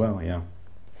from him as well, yeah.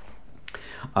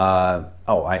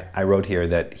 I wrote here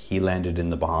that he landed in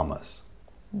the Bahamas.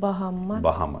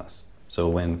 Bahamas. So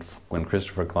when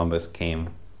Christopher Columbus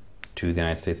came to the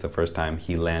United States the first time,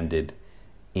 he landed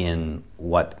in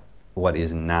what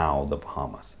is now the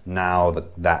Bahamas. Now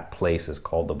that place is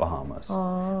called the Bahamas.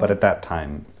 But at that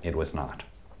time, it was not.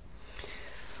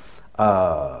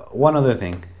 One other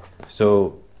thing.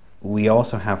 So we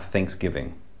also have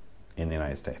Thanksgiving in the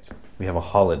United States. We have a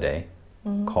holiday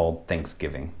called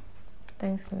Thanksgiving.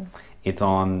 It's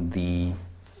on the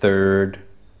third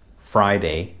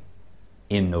Friday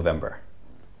in November.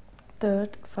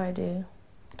 Third Friday.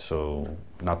 So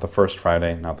not the first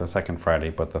Friday, not the second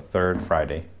Friday, but the third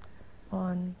Friday.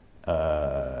 In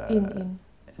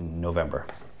November.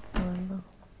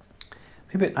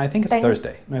 Maybe I think it's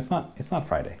Thursday. No, it's not. It's not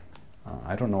Friday.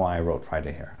 I don't know why I wrote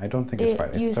Friday here. I don't think it's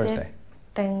Friday. It's Thursday.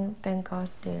 thank God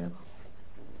Day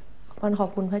วันขอบ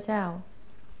คุณพระเจ้า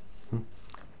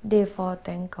Day for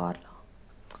thank God เหรอ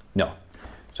No.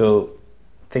 So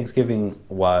Thanksgiving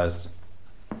was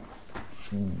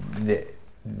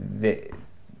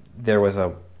there was a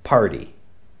party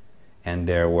and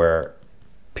there were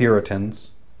Puritans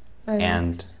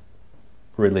and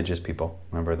religious people.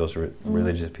 Remember those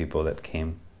religious people that came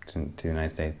to the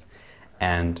United States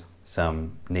and some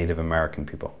Native American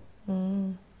people. I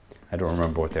don't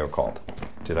remember what they were called.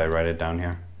 Did I write it down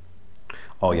here?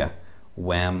 Oh yeah.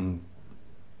 Wampanoag.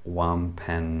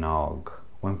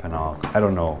 I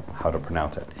don't know how to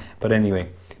pronounce it. But anyway,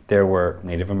 there were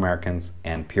Native Americans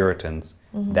and Puritans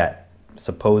that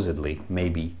supposedly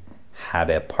maybe had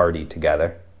a party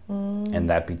together and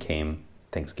that became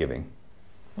Thanksgiving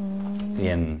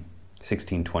in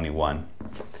 1621.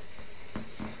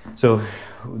 So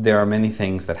there are many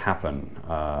things that happen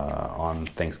on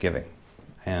Thanksgiving,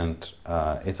 and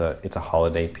it's a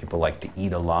holiday. People like to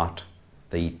eat a lot.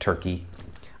 They eat turkey.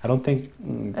 I don't think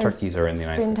turkeys are in the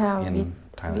United States. In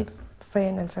Thailand. With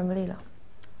friends and family เหรอ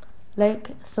like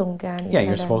สงกรานต์ Yeah,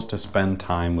 you're supposed to spend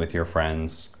time with your friends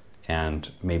and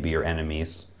maybe your enemies,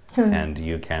 and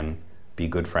you can be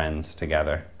good friends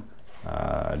together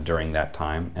during that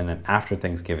time. And then after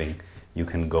Thanksgiving, you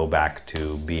can go back to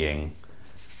being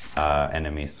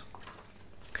enemies.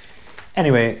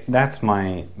 Anyway, that's my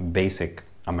basic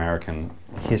American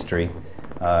history.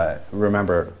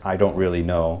 Remember, I don't really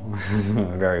know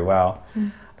very well.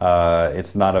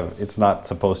 It's not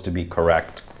supposed to be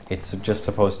correct. It's just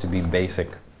supposed to be basic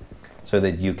so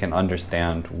that you can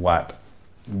understand what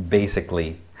basically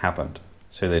happened.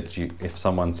 So that if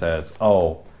someone says, oh,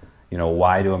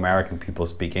 why do American people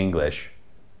speak English?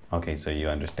 Okay, so you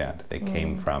understand. They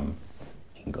came from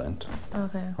England.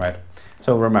 Okay. Right?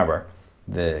 So remember,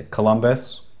 the Columbus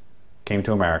came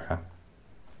to America.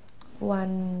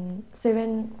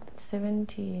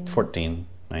 1492.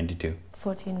 1492.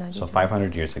 So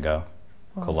 500 years ago,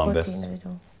 Columbus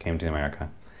 1492. came to America,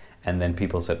 and then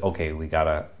people said, "Okay, we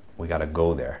gotta go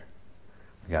there.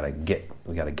 We gotta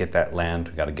get that land.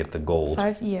 We gotta get the gold."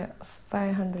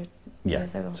 500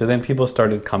 years ago. So then people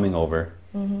started coming over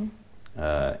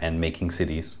and making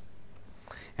cities,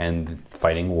 and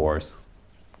fighting wars,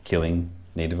 killing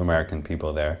Native American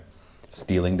people there,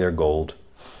 stealing their gold,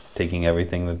 taking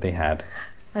everything that they had.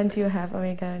 Until you have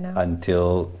America now.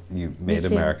 Until you made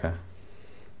America.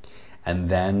 And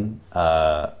then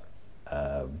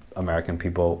American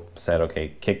people said, okay,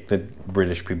 kick the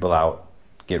British people out,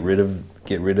 get rid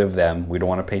of them. We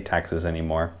don't want to pay taxes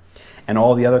anymore. And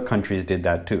all the other countries did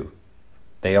that too.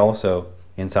 They also,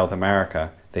 in South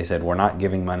America, they said, we're not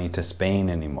giving money to Spain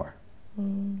anymore.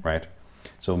 Right?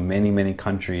 So many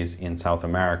countries in South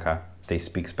America, they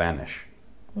speak Spanish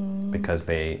because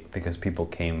people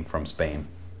came from Spain,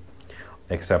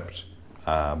 except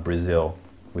Brazil,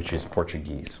 which is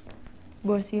Portuguese.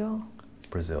 Brazil,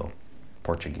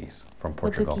 Portuguese, from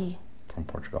Portugal. From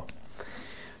Portugal.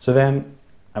 So then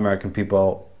American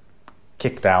people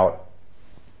kicked out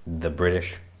the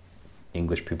British.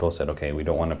 English people said, okay, we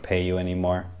don't want to pay you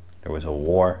anymore. There was a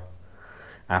war.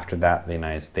 After that, the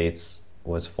United States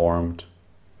was formed.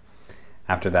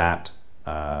 After that,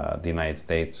 the United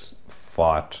States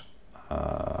fought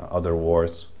other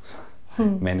wars,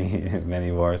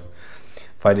 many wars,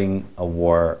 fighting a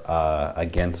war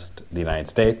against the United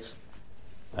States,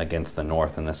 against the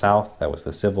North and the South. That was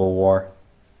the Civil War,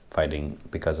 fighting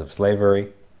because of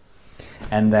slavery.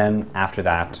 And then after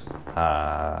that,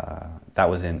 that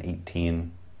was in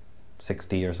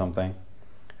 1860 or something.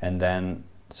 And then,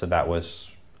 so that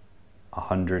was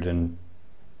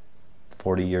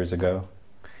 140 years ago.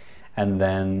 And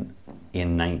then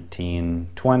in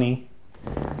 1920,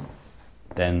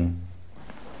 then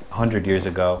 100 years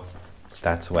ago,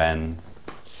 that's when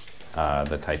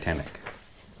the Titanic,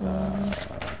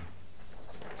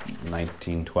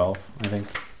 1912, I think,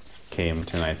 came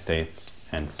to the United States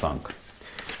and sunk.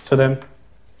 So then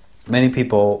many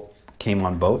people came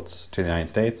on boats to the United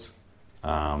States,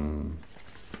 and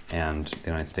the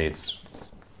United States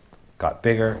got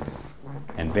bigger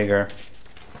and bigger,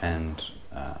 and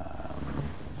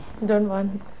don't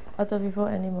want other people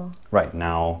anymore. Right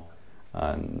now,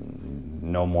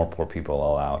 no more poor people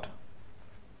allowed.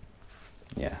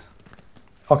 Yes.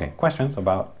 Okay. Questions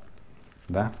about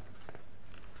that?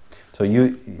 So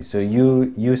you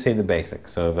say the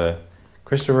basics. So the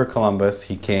Christopher Columbus,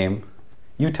 he came.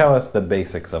 You tell us the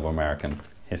basics of American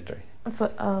history.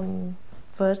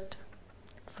 First.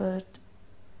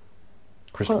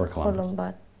 Christopher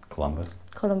Columbus.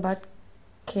 Columbus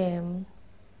came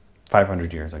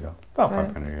 500 years ago. About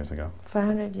 500 years ago.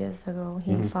 500 years ago,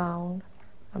 he found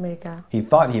America. He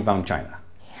thought he found China,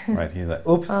 right? He's like,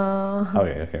 oops.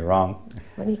 Okay, wrong.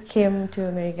 When he came to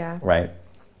America. Right.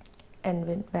 And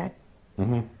went back.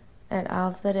 Mm-hmm. And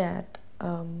after that,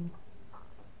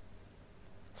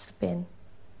 Spain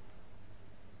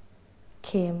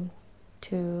came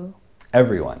to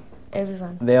everyone.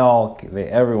 Everyone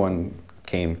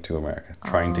came to America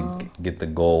trying to get the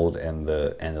gold and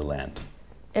the land.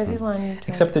 Everyone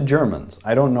except the Germans.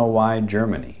 I don't know why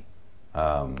Germany.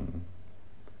 I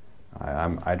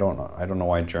don't know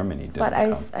why Germany didn't But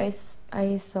come.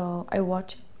 I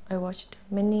watched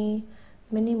many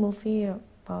movies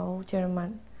about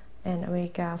German and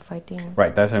America fighting.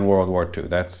 Right, that's in World War II.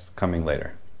 That's coming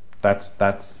later. That's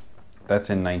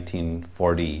in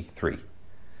 1943.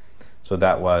 So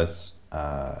that was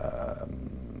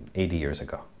 80 years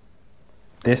ago.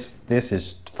 This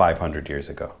is 500 years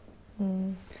ago.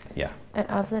 Yeah. And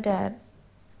after that,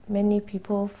 many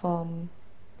people from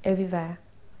everywhere.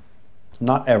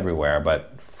 Not everywhere,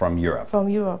 but from Europe. From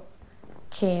Europe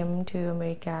came to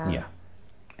America. Yeah.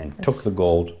 And took the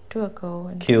gold.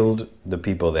 And killed the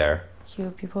people there.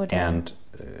 And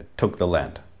took the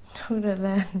land. Took the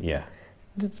land. Yeah.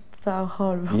 That's so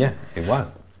horrible. Yeah, it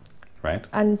was. Right?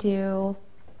 Until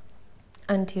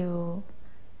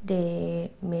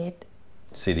they made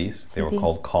cities. They were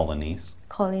called colonies.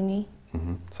 Colony.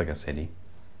 Mm-hmm. It's like a city.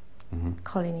 Mm-hmm.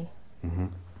 Colony. Mm-hmm.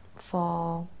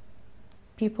 For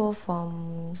people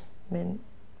from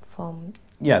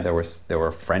yeah, there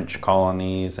were French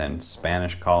colonies and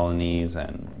Spanish colonies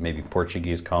and maybe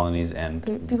Portuguese colonies and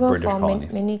people British from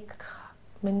colonies.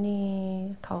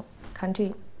 many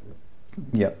countries.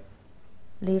 Yep.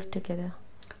 Live together.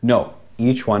 No,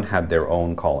 each one had their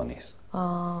own colonies.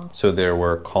 So there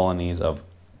were colonies of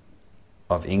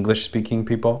English-speaking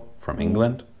people from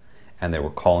England, and there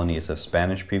were colonies of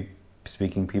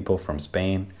Spanish-speaking people from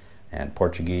Spain, and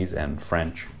Portuguese and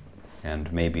French,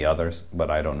 and maybe others, but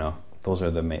I don't know. Those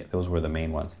were the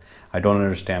main ones. I don't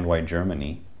understand why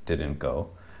Germany didn't go,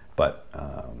 but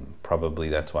probably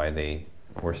that's why they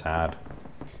were sad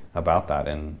about that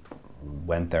and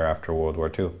went there after World War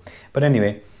II. But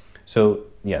anyway, so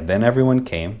yeah, then everyone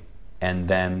came, and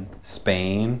then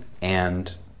Spain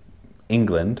and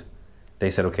England, they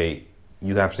said, okay,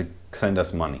 you have to send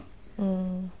us money.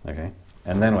 Okay,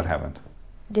 and then what happened?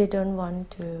 They don't want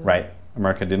to. Right,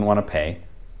 America didn't want to pay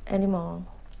anymore.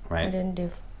 Right. I didn't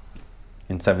live.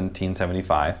 In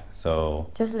 1775, so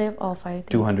just live or fight.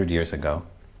 200 years ago,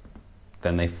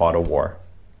 then they fought a war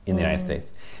in the United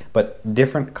States. But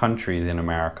different countries in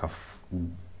America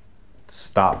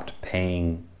stopped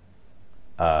paying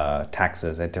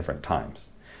taxes at different times.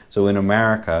 So in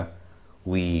America,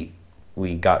 we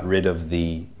got rid of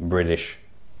the British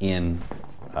in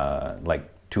like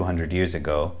 200 years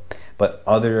ago, but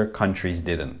other countries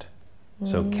didn't.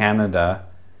 So Canada,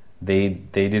 they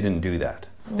didn't do that.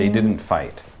 They didn't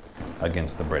fight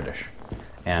against the British.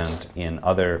 And in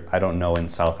other, I don't know in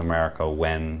South America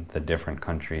when the different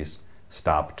countries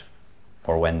stopped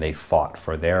or when they fought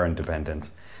for their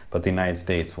independence, but the United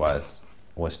States was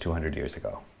 200 years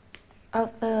ago.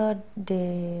 After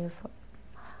they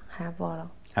have war.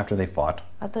 After they fought.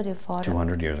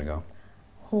 200 years ago.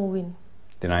 Who win?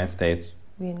 The United States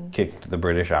kicked the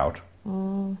British out,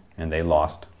 and they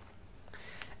lost.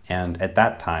 And at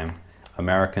that time,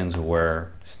 Americans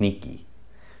were sneaky.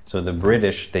 So the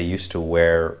British, they used to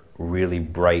wear really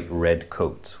bright red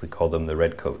coats. We call them the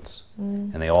red coats.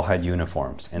 And they all had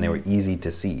uniforms, and they were easy to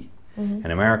see. And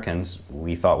Americans,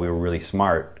 we thought we were really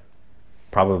smart.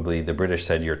 Probably the British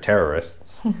said, you're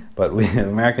terrorists. But we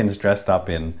Americans dressed up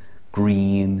in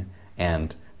green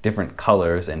and different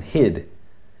colors and hid.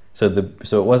 So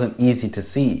it wasn't easy to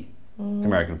see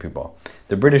American people.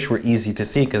 The British were easy to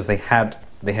see because they had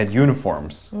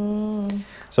uniforms.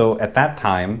 So at that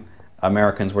time,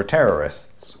 Americans were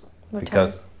terrorists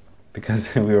because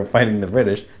we were fighting the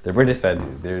British. The British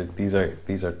said these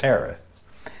are terrorists.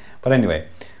 But anyway,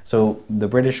 so the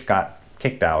British got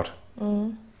kicked out.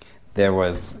 There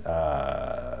was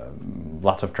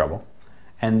lots of trouble,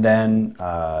 and then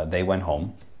they went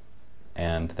home,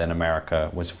 and then America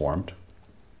was formed.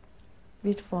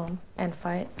 Which form and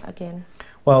fight again?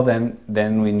 Well, then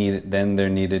there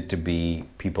needed to be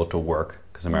people to work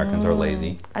because Americans are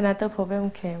lazy. Another problem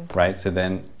came. Right. So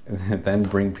then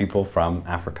bring people from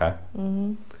Africa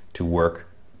to work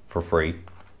for free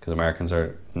because Americans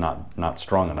are not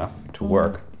strong enough to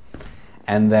work.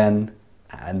 And then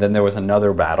there was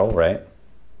another battle, right?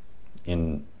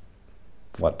 In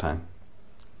what time?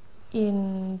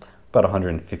 In about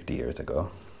 150 years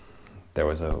ago, there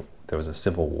was a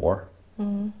civil war.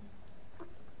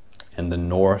 And the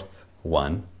North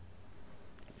won,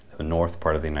 the north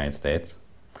part of the United States,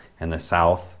 and the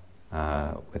South,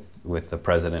 with the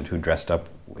president who dressed up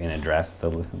in a dress,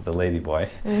 the lady boy,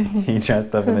 he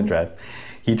dressed up in a dress.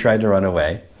 He tried to run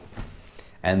away,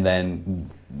 and then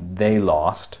they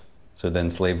lost. So then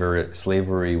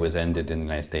slavery was ended in the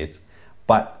United States,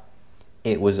 but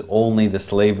it was only the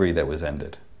slavery that was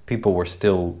ended. People were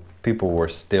still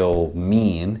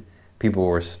mean. People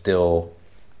were still.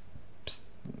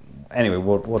 Anyway,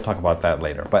 we'll talk about that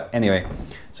later. But anyway,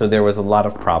 so there was a lot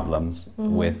of problems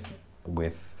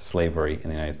with slavery in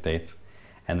the United States,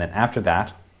 and then after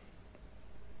that,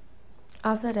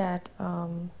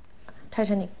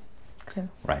 Titanic.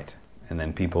 Right, and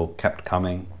then people kept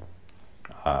coming.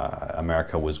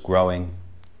 America was growing.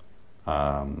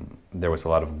 There was a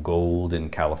lot of gold in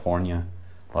California.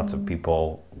 Lots of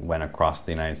people went across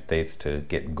the United States to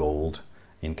get gold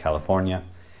in California.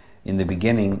 In the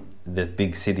beginning, the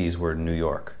big cities were New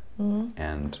York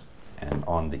and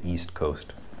on the East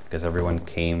Coast, because everyone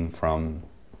came from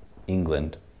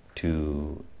England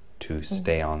to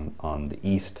stay on the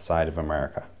east side of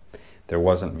America. There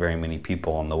wasn't very many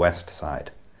people on the west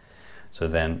side. So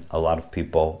then a lot of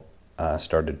people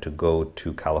started to go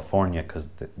to California because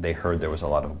they heard there was a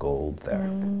lot of gold there.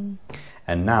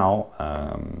 And now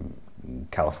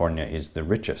California is the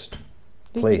richest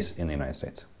place in the United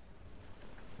States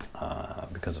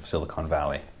because of Silicon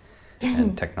Valley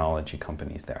and technology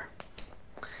companies there.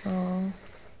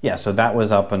 Yeah, so that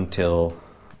was up until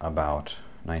about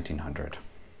 1900.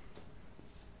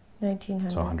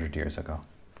 1900. So 100 years ago.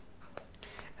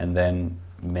 And then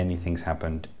many things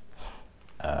happened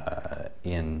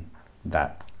in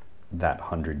that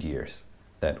 100 years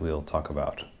that we'll talk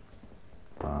about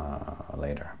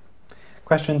later.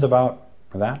 Questions about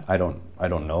that? I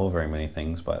don't know very many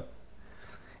things, but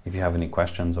if you have any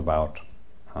questions about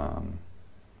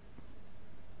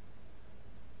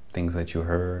things that you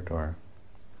heard, or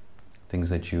things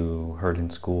that you heard in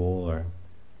school, or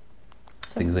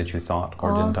things that you thought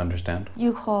or didn't understand.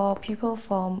 You call people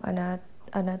from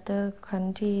another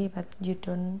country, but you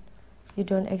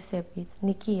don't accept it.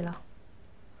 Nikki, lah.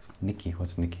 Nikki,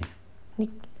 what's Nikki?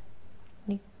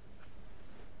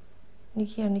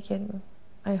 Nikki or Nikki,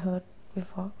 I heard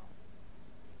before.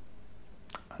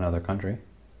 Another country?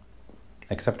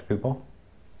 Accept people?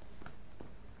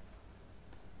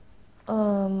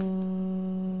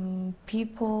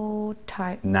 People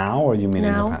try. Now, or you mean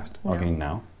now, in the past? now. Okay,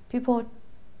 now. People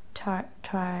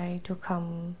try to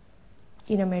come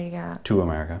in America. To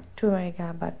America. To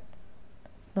America, but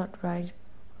not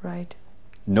right.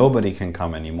 Nobody can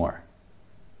come anymore.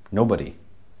 Nobody.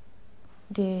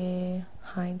 They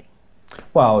hide.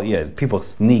 Well, yeah, people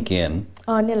sneak in.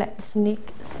 Oh,นี่แหละ sneak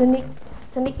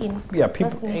in.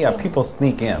 People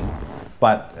sneak in,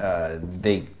 but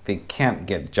they can't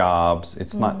get jobs.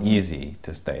 It's not easy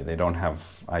to stay. They don't have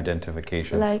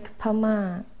identifications. Like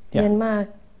Pama, Myanmar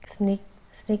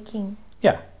sneaking.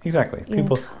 Yeah, exactly.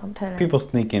 People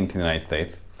sneak into the United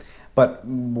States. But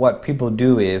what people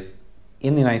do is,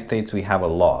 in the United States we have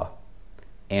a law,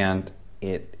 and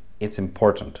it's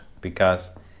important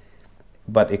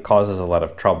but it causes a lot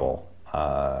of trouble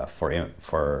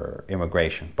for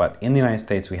immigration. But in the United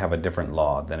States we have a different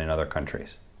law than in other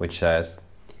countries, which says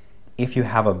if you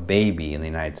have a baby in the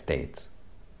United States,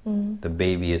 the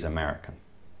baby is American.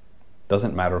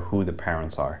 Doesn't matter who the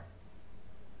parents are.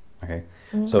 Okay?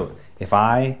 So if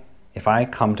I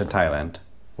come to Thailand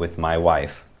with my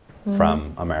wife from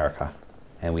America,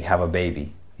 and we have a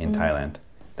baby in Thailand,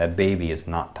 that baby is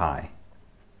not Thai.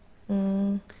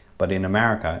 But in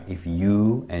America, if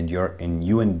you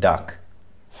and Duck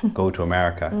go to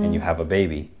America and you have a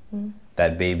baby,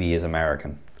 that baby is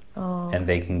American, and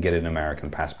they can get an American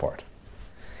passport.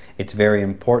 It's very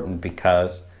important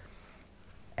because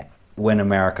when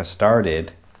America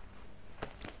started,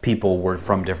 people were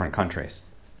from different countries,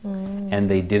 and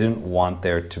they didn't want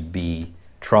there to be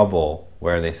trouble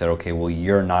where they said, okay, well,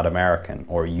 you're not American,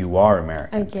 or you are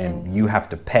American, and you have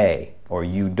to pay, or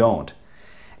you don't.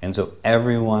 And so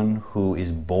everyone who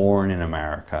is born in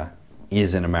America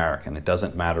is an American. It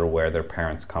doesn't matter where their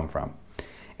parents come from.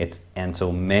 And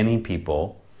so many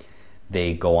people,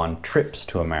 they go on trips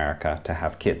to America to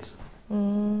have kids,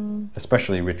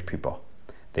 especially rich people.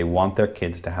 They want their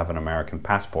kids to have an American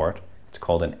passport. It's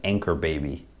called an anchor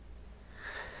baby.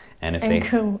 And if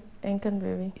Anchor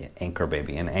baby. Anchor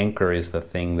baby. An anchor is the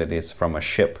thing that is from a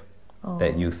ship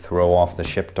that you throw off the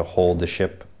ship to hold the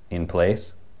ship in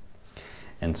place.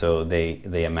 And so they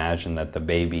imagine that the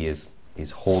baby is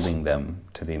holding them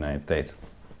to the United States.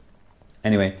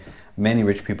 Anyway, many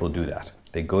rich people do that.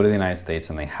 They go to the United States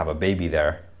and they have a baby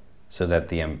there so that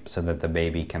the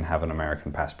baby can have an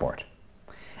American passport.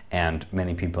 And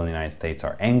many people in the United States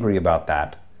are angry about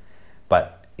that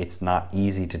but it's not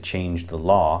easy to change the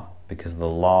law because the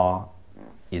law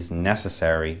is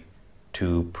necessary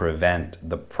to prevent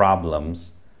the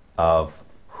problems of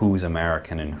who's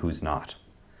American and who's not.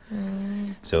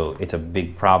 So it's a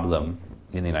big problem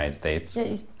in the United States. Yeah,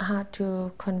 it's hard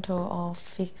to control or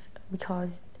fix because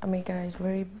America is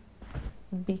very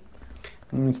big.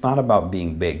 It's not about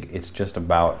being big. It's just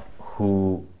about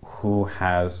who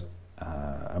has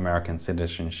American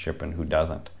citizenship and who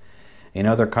doesn't. In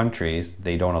other countries,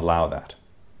 they don't allow that.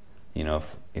 You know,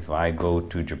 if I go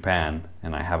to Japan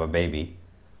and I have a baby,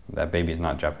 that baby is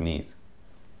not Japanese.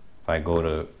 If I go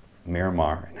to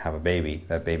Myanmar and have a baby,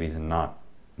 that baby is not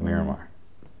Myanmar,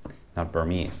 not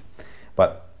Burmese.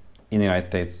 But in the United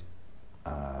States,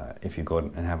 if you go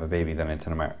and have a baby, then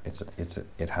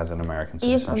it has an American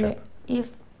citizenship. If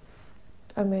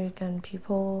American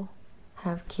people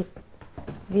have kids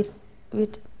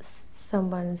with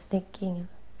someone sneaking,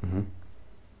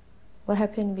 what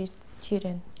happened with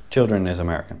children? Children is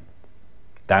American.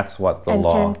 That's what the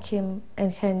law. Can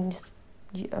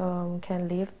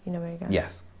live in America.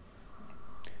 Yes.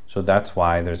 So that's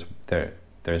why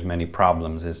there's many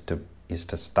problems. Is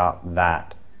to stop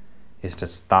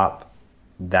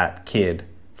that kid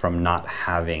from not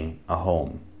having a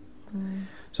home.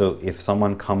 So if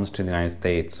someone comes to the United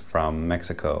States from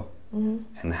Mexico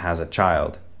and has a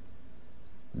child,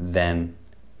 then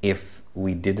if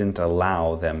we didn't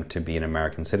allow them to be an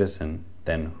American citizen,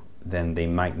 then they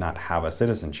might not have a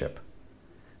citizenship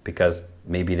because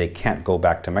maybe they can't go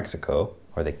back to Mexico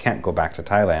or they can't go back to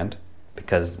Thailand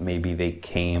because maybe they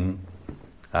came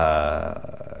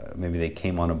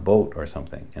on a boat or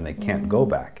something and they can't go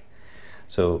back.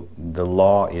 So the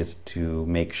law is to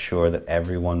make sure that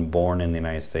everyone born in the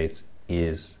United States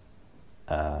is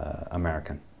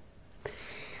American.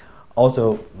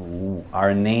 Also,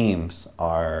 our names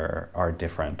are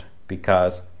different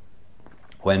because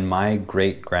when my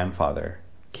great-grandfather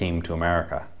came to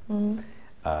America,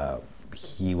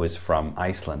 he was from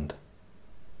Iceland,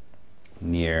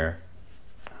 near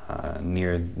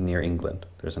England.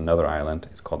 There's another island.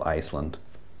 It's called Iceland.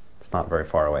 It's not very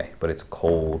far away, but it's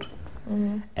cold.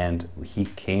 And he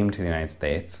came to the United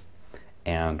States,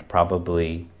 and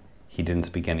probably he didn't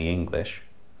speak any English,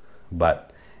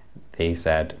 but they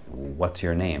said, "What's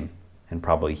your name?" And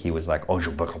probably he was like, "Oh,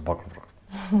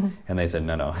 and they said,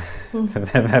 no,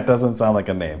 that doesn't sound like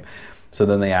a name. So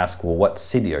then they asked, "Well, what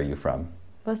city are you from?"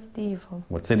 What city are you from?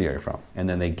 What city are you from? And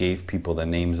then they gave people the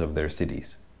names of their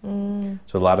cities.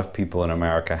 So a lot of people in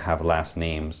America have last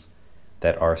names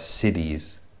that are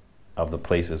cities of the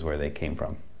places where they came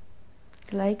from.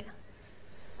 Like,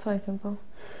 for example?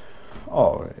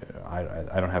 Oh,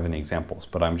 I don't have any examples,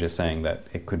 but I'm just saying that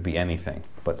it could be anything.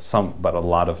 But a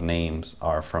lot of names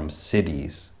are from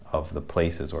cities of the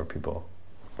places where people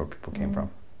came from.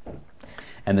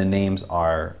 And the names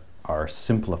are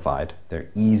simplified. They're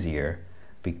easier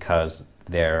because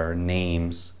their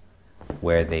names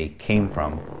where they came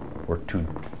from were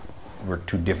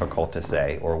too difficult to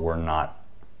say or were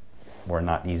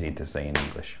not easy to say in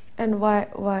English. And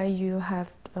why you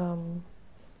have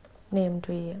name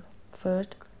tree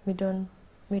first, middle?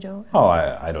 Oh,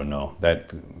 I don't know.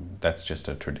 That's just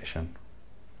a tradition.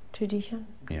 Tradition?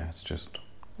 Yeah, it's just.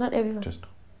 Not everyone. Just.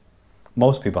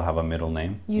 Most people have a middle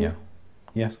name. You? Yeah.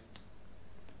 Yes.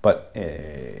 But.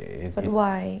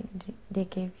 Why they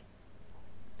gave?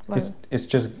 It's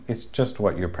just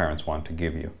what your parents want to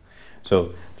give you.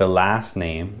 So the last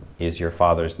name is your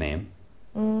father's name.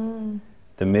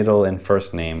 The middle and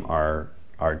first name are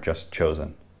just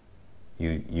chosen.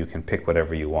 You can pick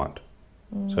whatever you want.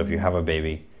 So if you have a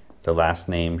baby, the last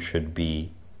name should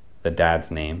be the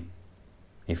dad's name,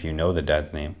 if you know the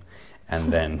dad's name,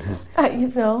 and then. You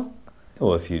know.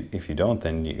 Well, if you don't,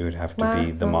 then it would have to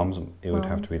be the mom's. It would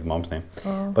have to be the mom's name.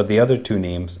 But the other two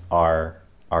names are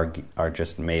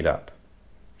just made up.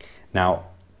 Now,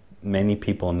 many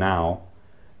people now,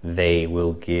 they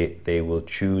will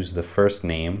choose the first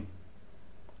name.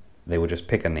 They will just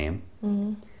pick a name.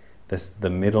 The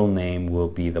middle name will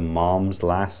be the mom's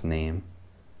last name,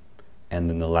 and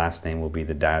then the last name will be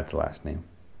the dad's last name.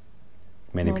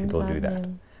 Many people do that,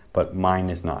 but mine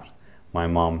is not. My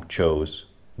mom chose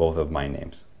both of my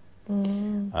names.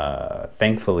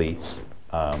 Thankfully,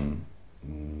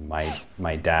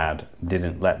 my dad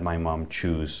didn't let my mom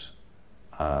choose.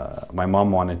 My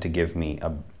mom wanted to give me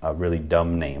a really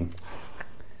dumb name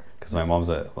because my mom's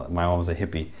a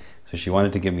hippie, so she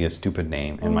wanted to give me a stupid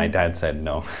name, and my dad said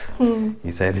no.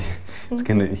 He said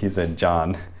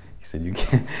John. He said you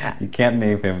can't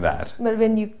name him that. But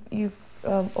when you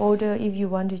older if you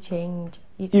want to change.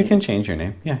 You can change your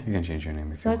name. Yeah, you can change your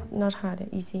name if you want. Not hard,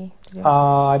 easy.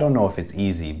 I don't know if it's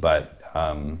easy, but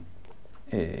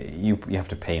you have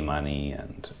to pay money,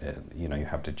 and you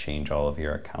have to change all of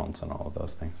your accounts and all of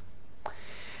those things.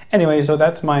 Anyway, so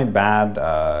that's my bad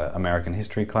American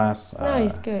history class. No,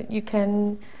 it's good. You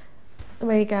can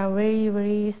America very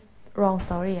very long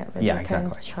story. But Yeah, you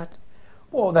exactly. Can short.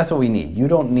 Well, that's what we need. You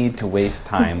don't need to waste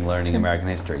time learning American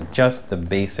history. Just the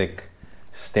basic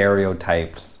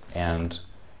stereotypes and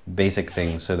basic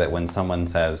things, so that when someone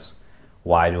says,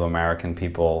 "Why do American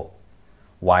people?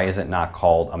 Why is it not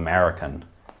called American?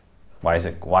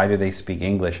 Why do they speak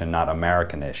English and not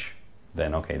Americanish?"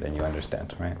 Then okay, then you understand,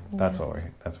 right? Yeah. That's what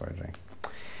we're doing.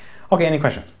 Okay, any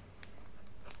questions?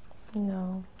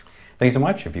 No. Thank you so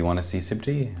much. If you want to see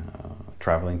Sipti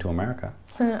traveling to America,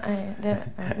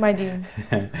 my dream.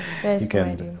 That's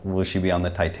my dream. Will she be on the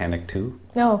Titanic too?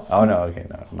 No. Oh no, okay,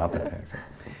 no, not the Titanic.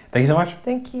 Thank you so much.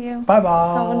 Thank you. Bye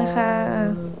bye. ขอบคุณนะคะ